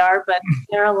understand who they are, but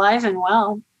they're alive and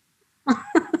well.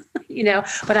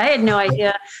 But I had no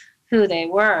idea who they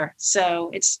were. So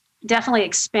it's definitely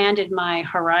expanded my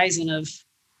horizon of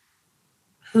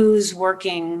who's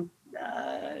working,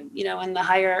 in the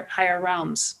higher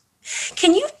realms.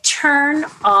 Can you turn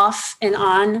off and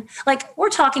on? Like we're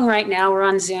talking right now, we're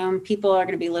on Zoom. People are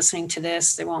going to be listening to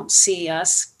this. They won't see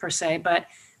us per se, but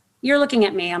you're looking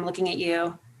at me. I'm looking at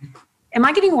you. Am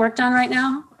I getting work done right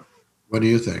now? What do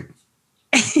you think?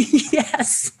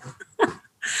 Yes.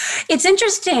 It's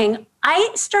interesting.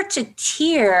 I start to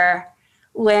tear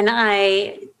when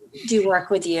I do work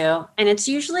with you, and it's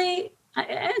usually,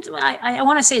 I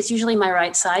want to say it's usually my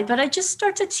right side, but I just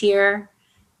start to tear,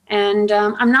 and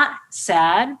I'm not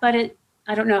sad, but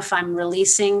I don't know if I'm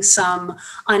releasing some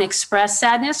unexpressed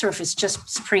sadness, or if it's just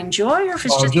supreme joy, or if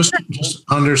it's just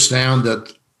understand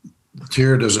that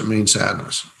tear doesn't mean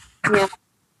sadness. Yeah.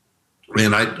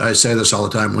 And I say this all the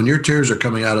time. When your tears are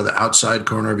coming out of the outside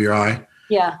corner of your eye,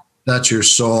 Yeah. that's your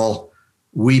soul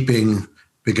weeping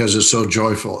because it's so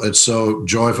joyful. It's so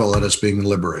joyful that it's being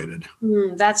liberated.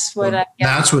 That's what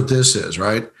That's what this is,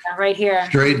 right? Right here.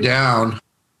 Straight down.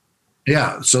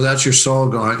 Yeah. So that's your soul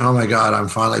going, oh my God, I'm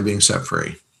finally being set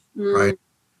free. Right.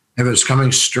 If it's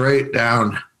coming straight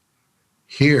down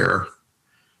here,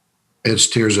 it's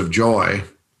tears of joy.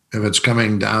 If it's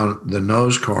coming down the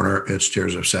nose corner, it's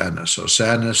tears of sadness. So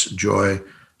sadness, joy,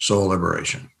 soul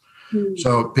liberation.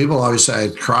 So people always say I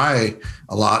cry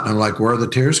a lot, and I'm like, where are the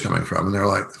tears coming from? And they're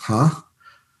like, huh?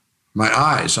 My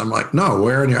eyes. I'm like, no,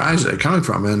 where in your eyes are they coming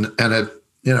from? And it,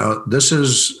 this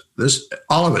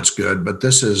all of it's good, but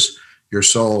this is your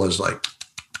soul is like,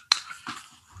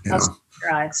 Your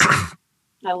eyes.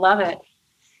 I love it.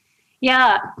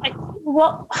 Yeah.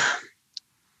 Well,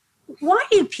 why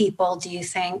do people, do you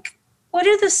think, what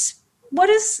does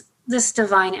this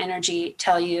divine energy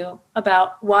tell you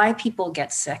about why people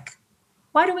get sick?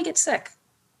 Why do we get sick?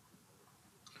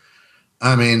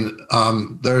 I mean,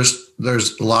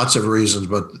 there's lots of reasons,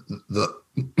 but the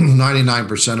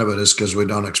 99% of it is because we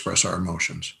don't express our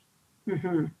emotions.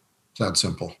 It's that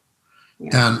simple.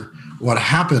 Yeah. And what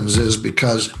happens is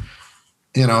because,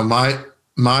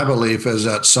 my belief is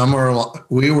that somewhere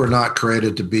we were not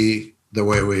created to be the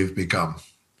way we've become.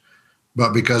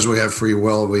 But because we have free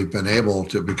will, we've been able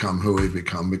to become who we've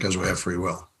become because we have free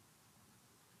will.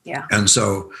 Yeah. And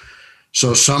so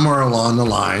somewhere along the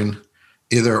line,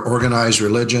 either organized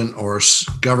religion or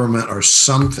government or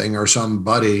something or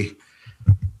somebody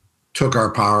took our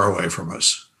power away from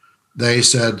us. They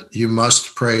said, you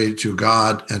must pray to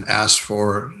God and ask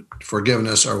for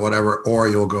forgiveness or whatever, or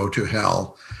you'll go to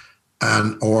hell.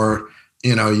 Or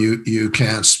you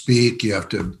can't speak. You have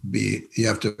to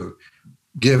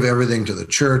give everything to the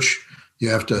church. You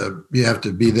have to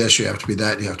be this, you have to be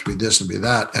that, you have to be this and be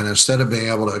that. And instead of being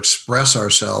able to express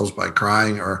ourselves by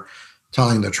crying or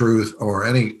telling the truth or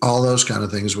all those kind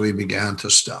of things, we began to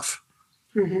stuff.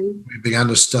 We began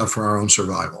to stuff for our own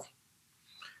survival.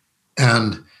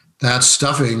 And that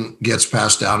stuffing gets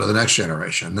passed down to the next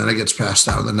generation. Then it gets passed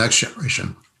down to the next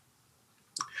generation.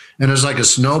 And it's like a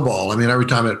snowball. I mean, every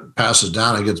time it passes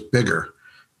down, it gets bigger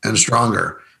and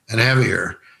stronger and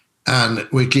heavier. And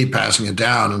we keep passing it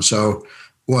down. And so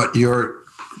what your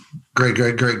great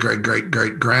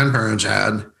grandparents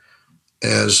had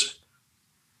is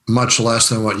much less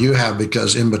than what you have,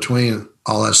 because in between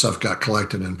all that stuff got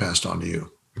collected and passed on to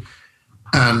you.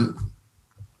 And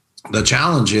the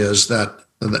challenge is that,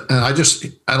 and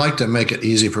I like to make it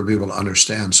easy for people to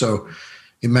understand. So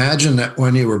imagine that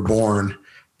when you were born,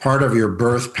 part of your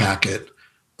birth packet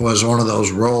was one of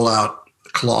those rollout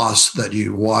cloths that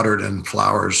you watered and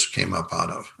flowers came up out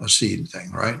of, a seed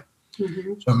thing, right?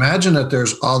 So imagine that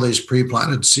there's all these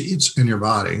pre-planted seeds in your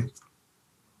body,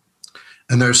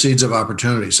 and they're seeds of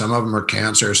opportunity. Some of them are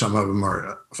cancer, some of them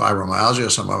are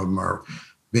fibromyalgia, some of them are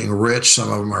being rich,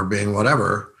 some of them are being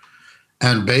whatever.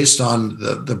 And based on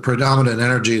the predominant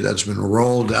energy that's been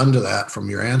rolled into that from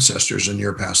your ancestors in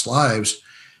your past lives,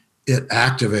 it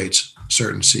activates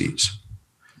certain seeds.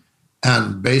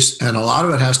 And a lot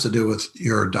of it has to do with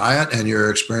your diet and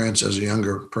your experience as a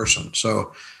younger person.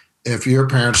 So if your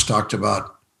parents talked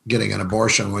about getting an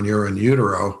abortion when you're in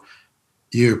utero,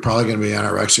 you're probably going to be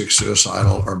anorexic,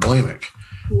 suicidal, or bulimic.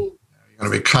 You're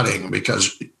going to be cutting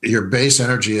because your base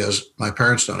energy is, my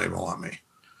parents don't even want me.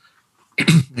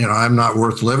 I'm not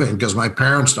worth living because my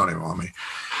parents don't even want me.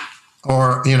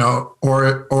 Or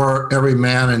every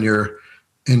man in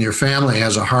your family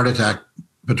has a heart attack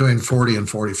between 40 and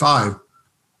 45,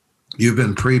 you've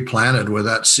been pre-planted with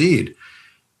that seed.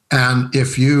 And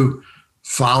if you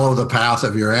follow the path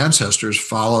of your ancestors,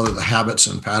 follow the habits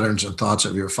and patterns and thoughts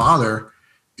of your father,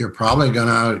 you're probably going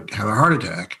to have a heart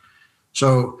attack.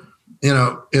 So,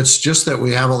 it's just that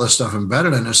we have all this stuff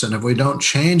embedded in us. And if we don't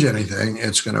change anything,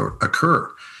 it's going to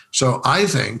occur. So I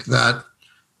think that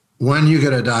when you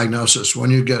get a diagnosis, when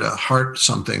you get a heart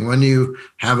something, when you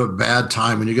have a bad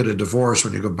time, when you get a divorce,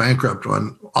 when you go bankrupt,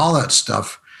 when all that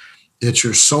stuff, it's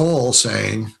your soul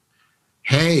saying,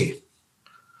 hey,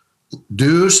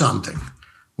 do something.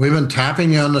 We've been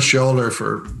tapping you on the shoulder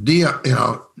for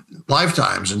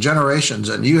lifetimes and generations,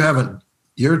 and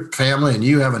your family and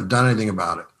you haven't done anything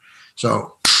about it.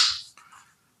 So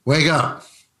wake up.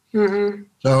 Mm-hmm.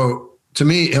 So to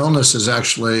me, illness is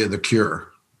actually the cure,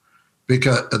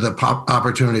 because the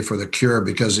opportunity for the cure,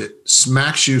 because it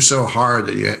smacks you so hard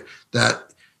that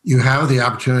you have the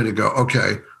opportunity to go,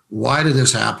 okay, why did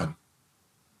this happen?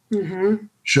 Mm-hmm.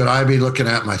 Should I be looking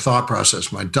at my thought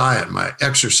process, my diet, my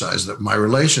exercise, my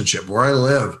relationship, where I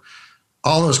live,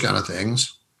 all those kind of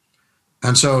things?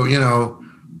 And so,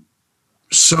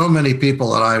 so many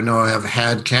people that I know have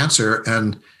had cancer,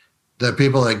 and the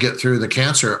people that get through the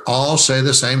cancer all say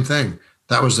the same thing.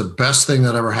 That was the best thing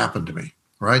that ever happened to me,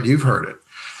 right? You've heard it.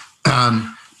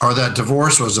 Or that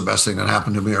divorce was the best thing that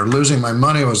happened to me, or losing my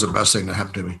money was the best thing that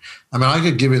happened to me. I mean, I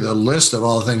could give you the list of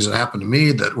all the things that happened to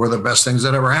me that were the best things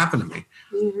that ever happened to me,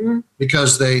 Mm-hmm.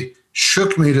 because they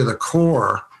shook me to the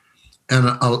core.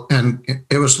 And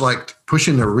it was like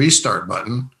pushing the restart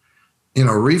button,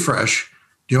 refresh.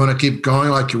 Do you want to keep going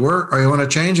like you were, or you want to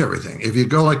change everything? If you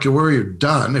go like you were, you're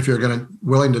done. If you're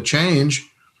willing to change,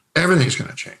 everything's going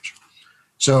to change.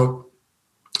 So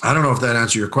I don't know if that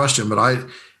answers your question, but I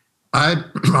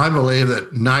believe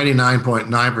that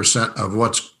 99.9% of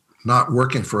what's not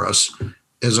working for us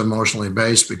is emotionally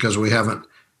based, because we haven't,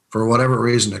 for whatever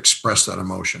reason, expressed that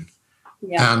emotion.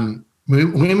 Yeah. And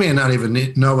we may not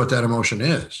even know what that emotion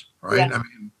is, right? Yeah. I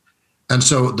mean, and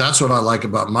so that's what I like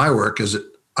about my work, is that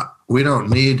we don't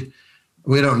need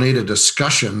a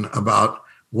discussion about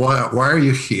why are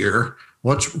you here?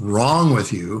 What's wrong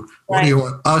with you? What do you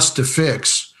want us to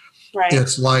fix? Right.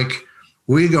 It's like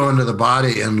we go into the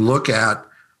body and look at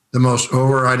the most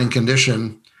overriding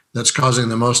condition that's causing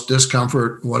the most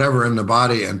discomfort, whatever, in the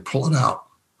body, and pull it out.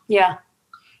 Yeah.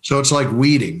 So it's like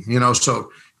weeding,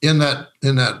 so in that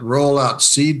rollout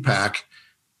seed pack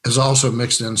is also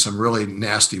mixed in some really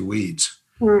nasty weeds,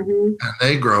 Mm-hmm. and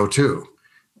they grow too.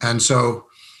 And so,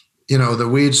 the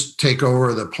weeds take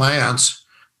over the plants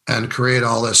and create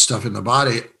all this stuff in the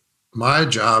body. My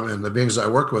job and the beings I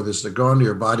work with is to go into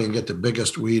your body and get the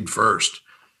biggest weed first,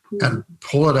 Mm-hmm. and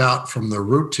pull it out from the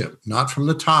root tip, not from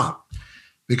the top.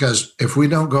 Because if we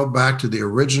don't go back to the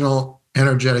original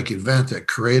energetic event that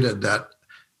created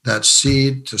that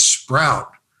seed to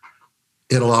sprout,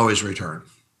 it'll always return.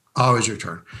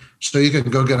 So you can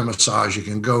go get a massage, you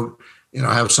can go,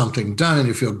 have something done, and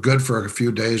you feel good for a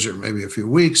few days or maybe a few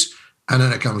weeks, and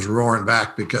then it comes roaring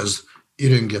back because you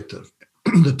didn't get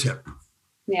the tip.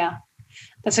 Yeah,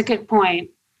 that's a good point.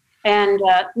 And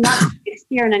not to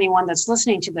fear in anyone that's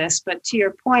listening to this, but to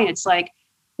your point, it's like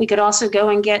we could also go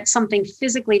and get something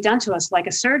physically done to us, like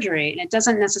a surgery. And it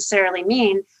doesn't necessarily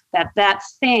mean that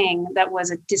thing that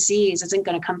was a disease isn't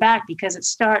going to come back, because the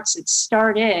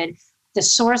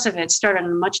source of it started on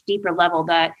a much deeper level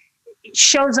that it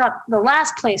shows up. The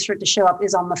last place for it to show up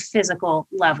is on the physical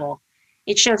level.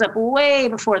 It shows up way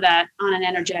before that on an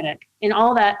energetic, and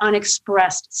all that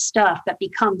unexpressed stuff that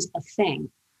becomes a thing.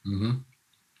 Mm-hmm.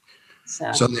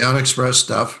 So the unexpressed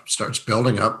stuff starts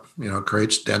building up,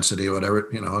 creates density, whatever,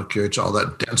 it creates all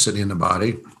that density in the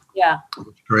body. Yeah.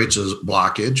 Which creates a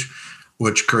blockage,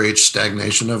 which creates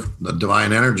stagnation of the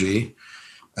divine energy.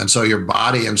 And so your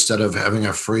body, instead of having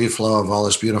a free flow of all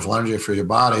this beautiful energy for your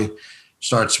body,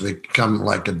 starts to become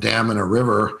like a dam in a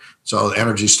river. So the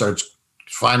energy starts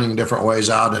finding different ways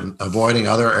out and avoiding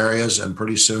other areas. And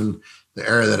pretty soon the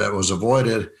area that it was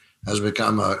avoided has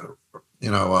become a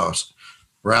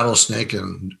rattlesnake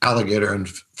and alligator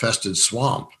infested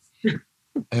swamp.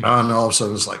 And all of a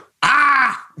sudden it's like,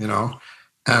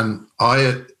 and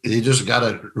you just got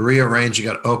to rearrange, you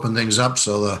got to open things up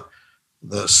so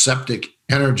the septic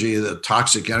energy, the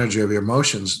toxic energy of your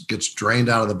emotions gets drained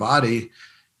out of the body,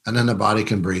 and then the body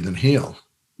can breathe and heal.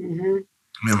 Mm-hmm.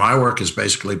 I mean, my work is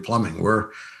basically plumbing.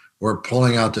 We're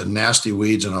pulling out the nasty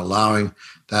weeds and allowing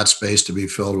that space to be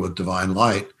filled with divine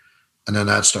light. And then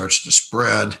that starts to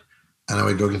spread. And then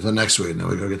we go get the next weed, and then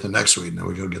we go get the next weed, and then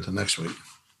we go get the next weed.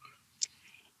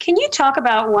 Can you talk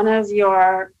about one of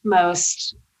your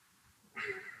most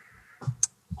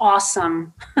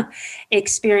awesome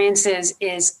experiences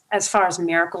is as far as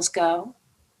miracles go?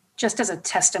 Just as a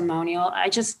testimonial, I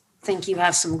just think you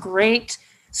have some great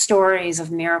stories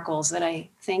of miracles that I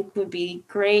think would be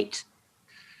great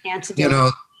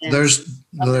antidote.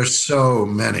 There's so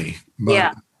many, but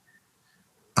yeah.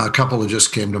 A couple that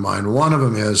just came to mind. One of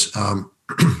them is,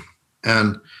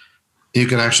 and you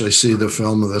can actually see the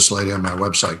film of this lady on my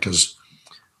website, because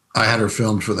I had her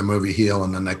filmed for the movie Heal,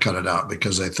 and then they cut it out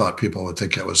because they thought people would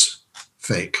think it was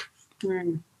fake.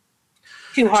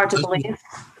 Too hard to believe.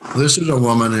 This is a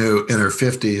woman who in her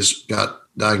 50s got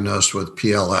diagnosed with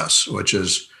PLS, which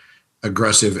is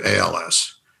aggressive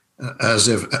ALS, as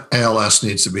if ALS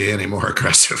needs to be any more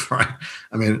aggressive, right?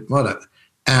 I mean,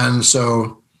 and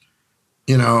so,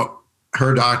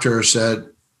 her doctor said,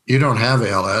 you don't have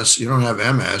ALS, you don't have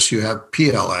MS, you have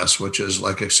PLS, which is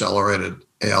like accelerated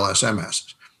ALS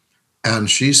MS. And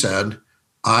she said,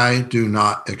 I do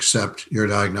not accept your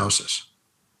diagnosis.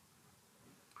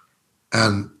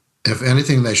 And if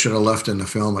anything they should have left in the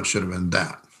film, it should have been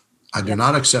that. I do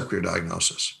not accept your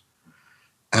diagnosis.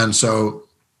 And so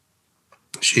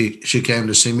she came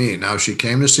to see me. Now, she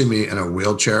came to see me in a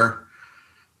wheelchair,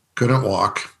 couldn't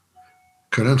walk,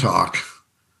 couldn't talk.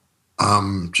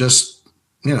 Just,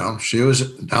 she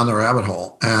was down the rabbit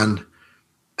hole. And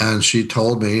she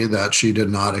told me that she did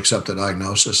not accept the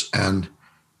diagnosis, and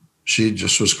she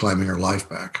just was claiming her life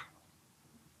back.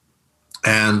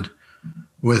 And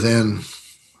within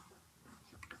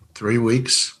 3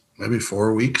 weeks, maybe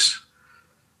 4 weeks,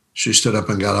 she stood up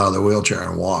and got out of the wheelchair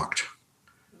and walked.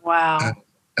 Wow.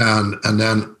 And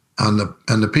then on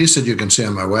the piece that you can see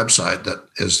on my website that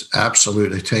is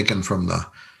absolutely taken from the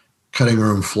cutting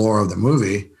room floor of the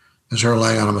movie is her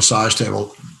laying on a massage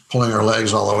table, pulling her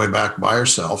legs all the way back by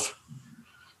herself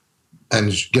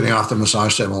and getting off the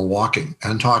massage table and walking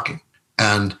and talking.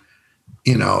 And,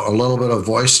 a little bit of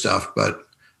voice stuff, but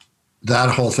that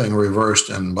whole thing reversed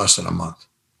in less than a month.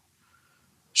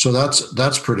 So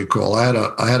that's pretty cool. I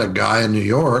had a guy in New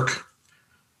York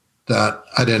that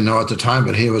I didn't know at the time,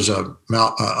 but he was a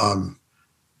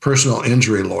personal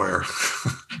injury lawyer.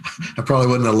 I probably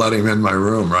wouldn't have let him in my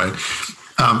room, right?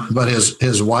 But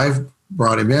his wife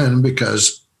brought him in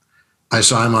because I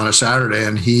saw him on a Saturday,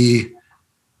 and he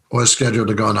was scheduled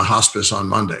to go into hospice on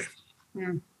Monday.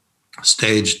 Mm.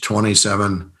 Stage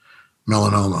 27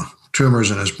 melanoma, tumors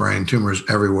in his brain, tumors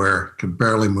everywhere, could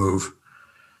barely move.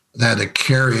 They had to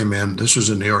carry him in. This was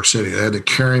in New York City. They had to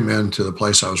carry him into the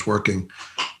place I was working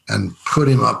and put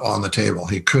him up on the table.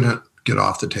 He couldn't get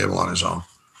off the table on his own.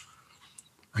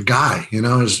 A guy,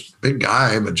 his big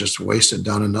guy, but just wasted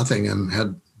down to nothing and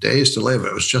had days to live.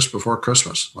 It was just before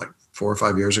Christmas, like 4 or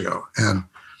 5 years ago. And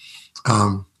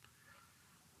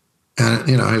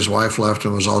his wife left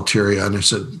and was all teary-eyed, and he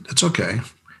said, it's okay.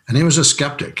 And he was a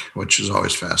skeptic, which is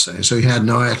always fascinating. So he had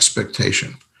no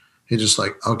expectation. He just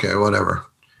like, okay, whatever.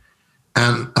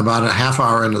 And about a half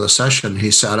hour into the session,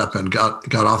 he sat up and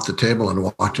got off the table and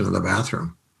walked into the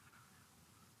bathroom.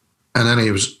 And then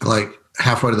he was like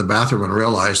halfway to the bathroom and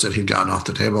realized that he'd gotten off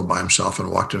the table by himself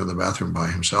and walked into the bathroom by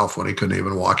himself when he couldn't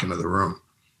even walk into the room.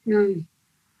 Mm.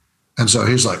 And so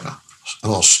he's like a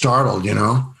little startled,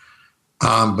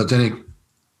 but then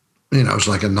it was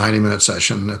like a 90-minute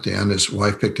session. At the end, his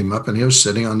wife picked him up and he was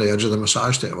sitting on the edge of the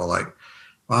massage table like,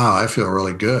 wow, I feel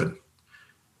really good.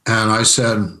 And I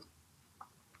said,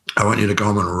 I want you to go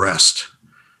home and rest.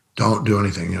 Don't do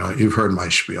anything. You've heard my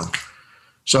spiel.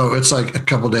 So it's like a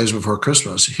couple of days before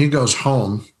Christmas. He goes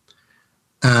home,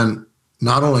 and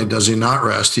not only does he not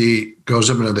rest, he goes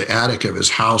up into the attic of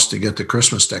his house to get the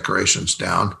Christmas decorations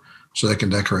down so they can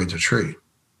decorate the tree.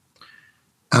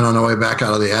 And on the way back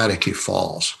out of the attic, he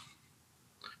falls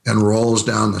and rolls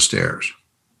down the stairs.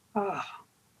 Oh.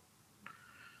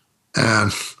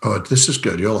 And, this is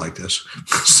good. You'll like this.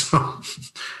 So,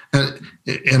 and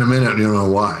in a minute, you'll know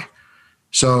why.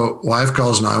 So wife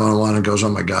calls 911 and goes, oh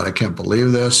my God, I can't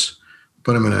believe this.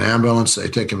 Put him in an ambulance. They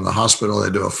take him to the hospital. They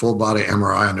do a full body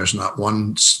MRI, and there's not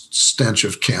one stench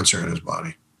of cancer in his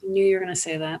body. I knew you were going to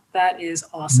say that. That is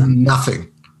awesome. Nothing.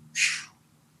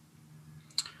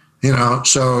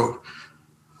 So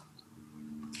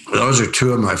those are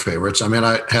two of my favorites. I mean,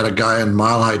 I had a guy in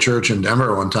Mile High Church in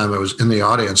Denver one time. I was in the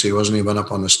audience. He wasn't even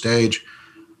up on the stage.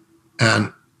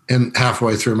 And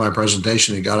halfway through my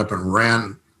presentation, he got up and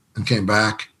ran and came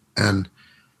back. And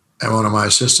one of my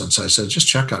assistants, I said, just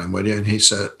check on him, would you? And he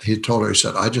told her,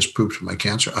 I just pooped my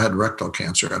cancer. I had rectal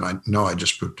cancer, and I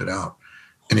just pooped it out.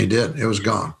 And he did. It was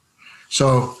gone.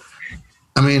 So,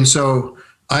 so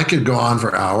I could go on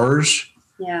for hours.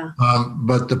 Yeah.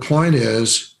 But the point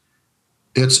is,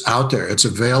 it's out there. It's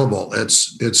available.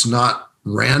 It's not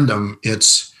random.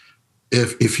 It's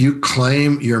if you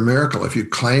claim your miracle, if you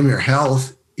claim your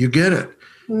health, you get it.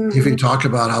 Mm-hmm. If you talk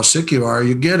about how sick you are,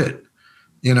 you get it.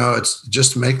 It's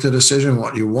just make the decision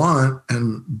what you want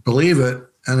and believe it,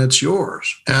 and it's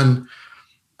yours. And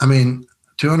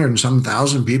 200 and some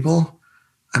thousand people.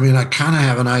 I kind of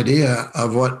have an idea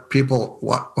of why people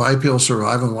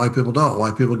survive and why people don't,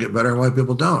 why people get better and why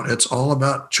people don't. It's all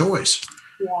about choice.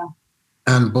 Yeah.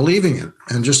 And believing it.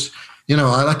 And just,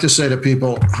 I like to say to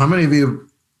people, how many of you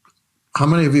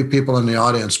people in the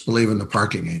audience believe in the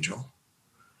parking angel?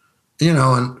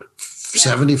 And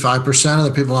 75% of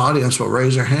the people in the audience will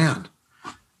raise their hand.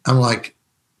 I'm like,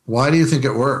 why do you think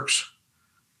it works?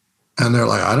 And they're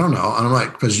like, I don't know. And I'm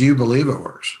like, because you believe it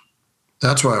works.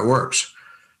 That's why it works.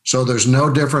 So there's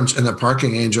no difference in the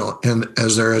parking angel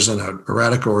as there is in a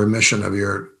radical remission of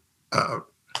your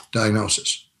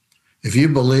diagnosis. If you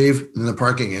believe in the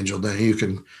parking angel, then you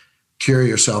can cure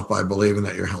yourself by believing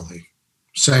that you're healthy.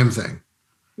 Same thing.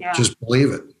 Yeah. Just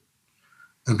believe it.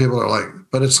 And people are like,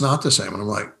 but it's not the same. And I'm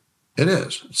like, it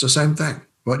is. It's the same thing.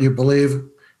 What you believe,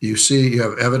 you see, you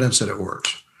have evidence that it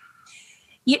works.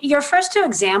 Your first two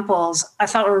examples I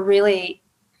thought were really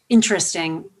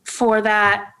interesting. For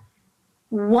that,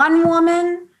 one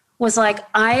woman was like,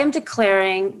 I am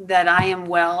declaring that I am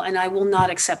well and I will not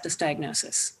accept this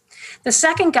diagnosis. The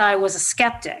second guy was a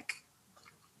skeptic.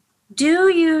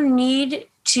 Do you need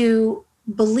to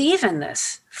believe in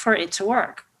this for it to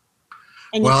work?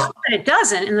 And you know that it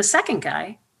doesn't in the second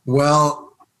guy.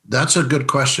 Well, that's a good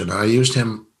question. I used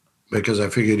him because I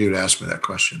figured you'd ask me that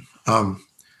question.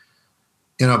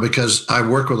 Because I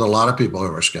work with a lot of people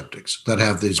who are skeptics that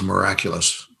have these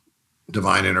miraculous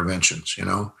divine interventions,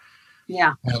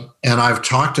 Yeah. And I've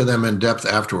talked to them in depth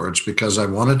afterwards because I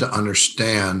wanted to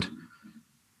understand,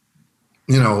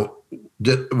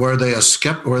 were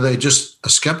they just a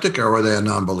skeptic or were they a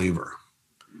non-believer?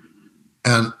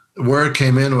 And where it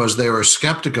came in was they were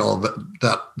skeptical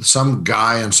that some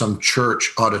guy in some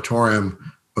church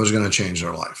auditorium was going to change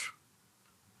their life.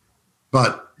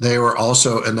 But they were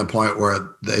also in the point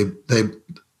where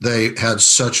they had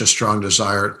such a strong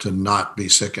desire to not be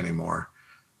sick anymore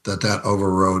that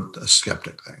overrode the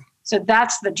skeptic thing. So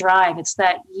that's the drive. It's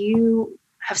that you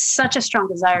have such a strong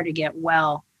desire to get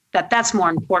well that's more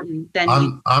important than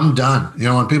I'm done.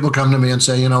 When people come to me and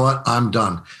say, you know what, I'm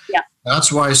done. Yeah.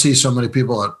 That's why I see so many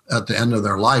people at the end of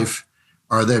their life,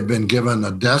 or they've been given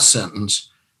a death sentence,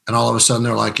 and all of a sudden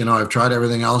they're like, I've tried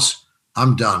everything else.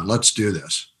 I'm done. Let's do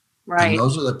this. Right. And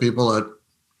those are the people that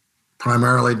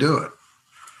primarily do it.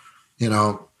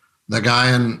 The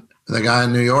guy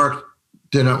in New York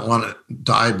didn't want to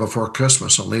die before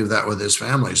Christmas and leave that with his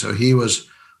family. So he was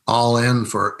all in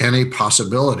for any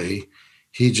possibility.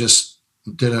 He just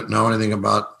didn't know anything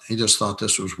he just thought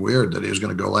this was weird that he was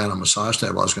going to go lay on a massage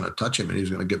table. I was going to touch him and he was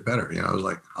going to get better. I was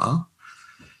like, huh?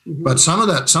 Mm-hmm. But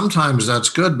sometimes that's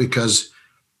good because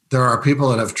there are people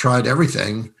that have tried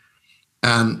everything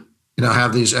and,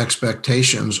 have these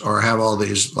expectations or have all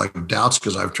these like doubts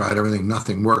because I've tried everything,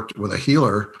 nothing worked with a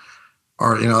healer,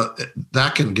 or,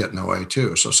 that can get in the way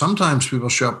too. So sometimes people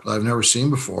show up that I've never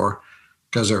seen before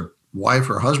because their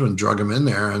wife or husband drug them in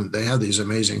there and they have these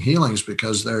amazing healings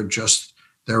because they're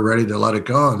ready to let it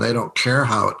go and they don't care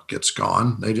how it gets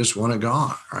gone. They just want it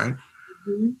gone. Right.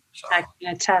 Mm-hmm. So. I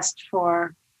can attest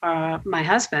for my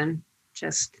husband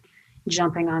just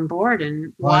jumping on board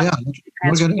and look at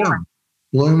him.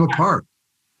 Blew him apart.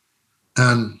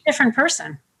 And different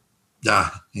person. Yeah,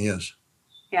 he is.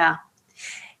 Yeah.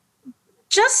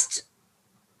 Just,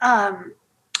 I'd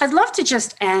love to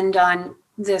just end on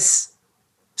this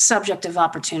subject of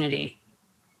opportunity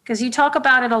because you talk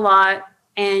about it a lot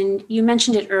and you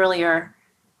mentioned it earlier.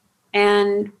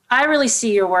 And I really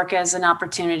see your work as an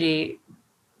opportunity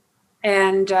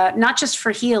and not just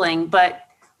for healing, but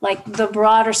like the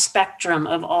broader spectrum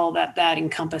of all that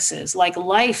encompasses. Like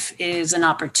life is an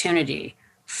opportunity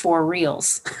for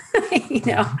reals,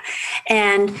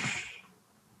 and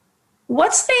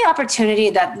what's the opportunity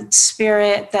that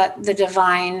spirit, that the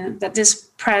divine, that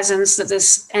this presence, that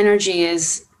this energy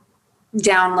is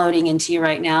downloading into you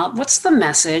right now? What's the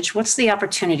message? What's the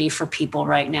opportunity for people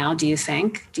right now? Do you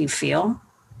think? Do you feel?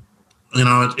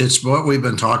 It's what we've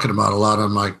been talking about a lot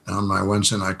on my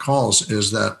Wednesday night calls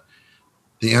is that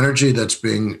the energy that's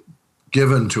being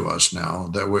given to us now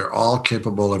that we're all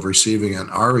capable of receiving and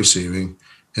are receiving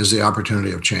is the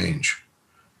opportunity of change.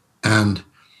 And,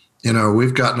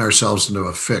 we've gotten ourselves into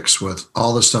a fix with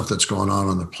all the stuff that's going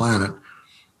on the planet,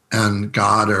 and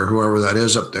God or whoever that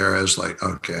is up there is like,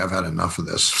 okay, I've had enough of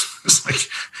this. It's like,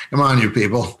 come on, you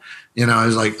people, he's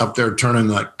like up there turning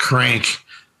that crank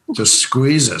to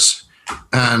squeeze us.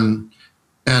 And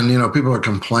people are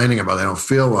complaining about they don't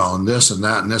feel well and this and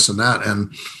that and this and that.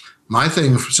 And my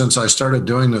thing since I started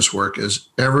doing this work is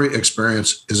every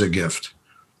experience is a gift.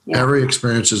 Yeah. Every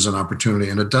experience is an opportunity.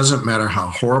 And it doesn't matter how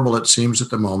horrible it seems at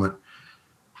the moment,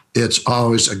 it's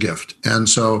always a gift. And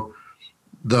so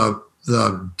the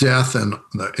death and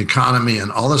the economy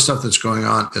and all the stuff that's going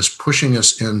on is pushing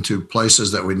us into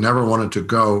places that we never wanted to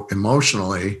go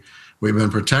emotionally. We've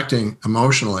been protecting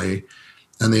emotionally.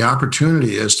 And the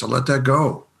opportunity is to let that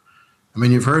go. I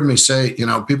mean, you've heard me say,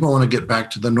 people want to get back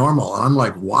to the normal. And I'm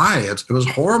like, why? It was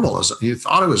horrible. You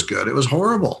thought it was good. It was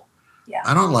horrible. Yeah.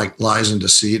 I don't like lies and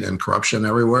deceit and corruption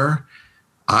everywhere.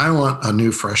 I want a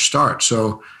new, fresh start.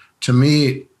 So to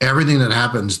me, everything that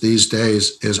happens these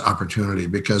days is opportunity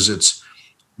because it's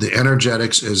the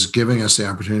energetics is giving us the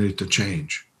opportunity to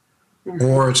change,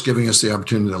 or it's giving us the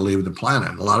opportunity to leave the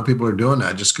planet. A lot of people are doing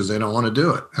that just because they don't want to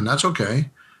do it, and that's okay.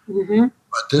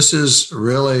 But this is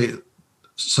really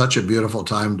such a beautiful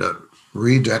time to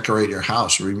redecorate your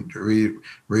house,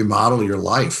 remodel your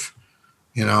life.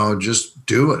 Just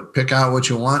do it. Pick out what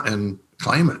you want and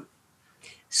claim it.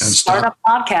 And start a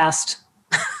podcast.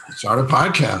 Start a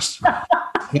podcast.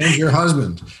 Change your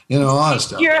husband. All that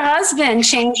stuff. Your husband,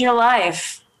 change your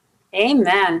life.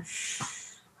 Amen.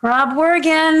 Rob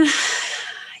Wergen,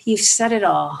 you've said it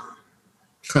all.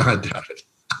 I doubt it.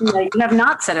 No, you have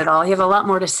not said it all. You have a lot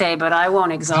more to say, but I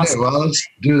won't exhaust. Okay, well, let's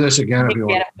do this again if you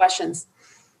want. Questions.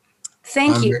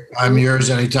 Thank you. I'm yours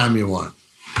anytime you want.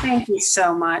 Thank you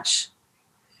so much.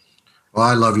 Well,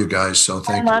 I love you guys, so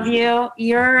thank you. I love you.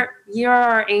 You're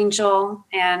our angel,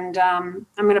 and I'm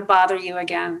going to bother you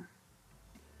again.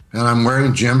 And I'm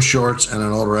wearing gym shorts and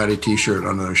an Old Ratty t-shirt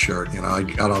under the shirt. I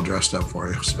got all dressed up for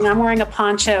you. So. And I'm wearing a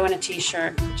poncho and a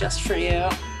t-shirt just for you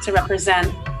to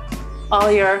represent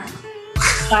all your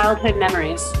childhood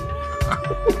memories.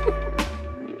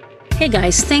 Hey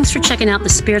guys, thanks for checking out the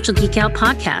Spiritual Geek Out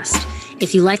podcast.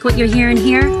 If you like what you're hearing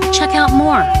here, check out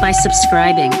more by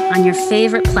subscribing on your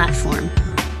favorite platform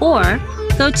or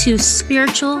go to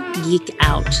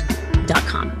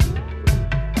spiritualgeekout.com.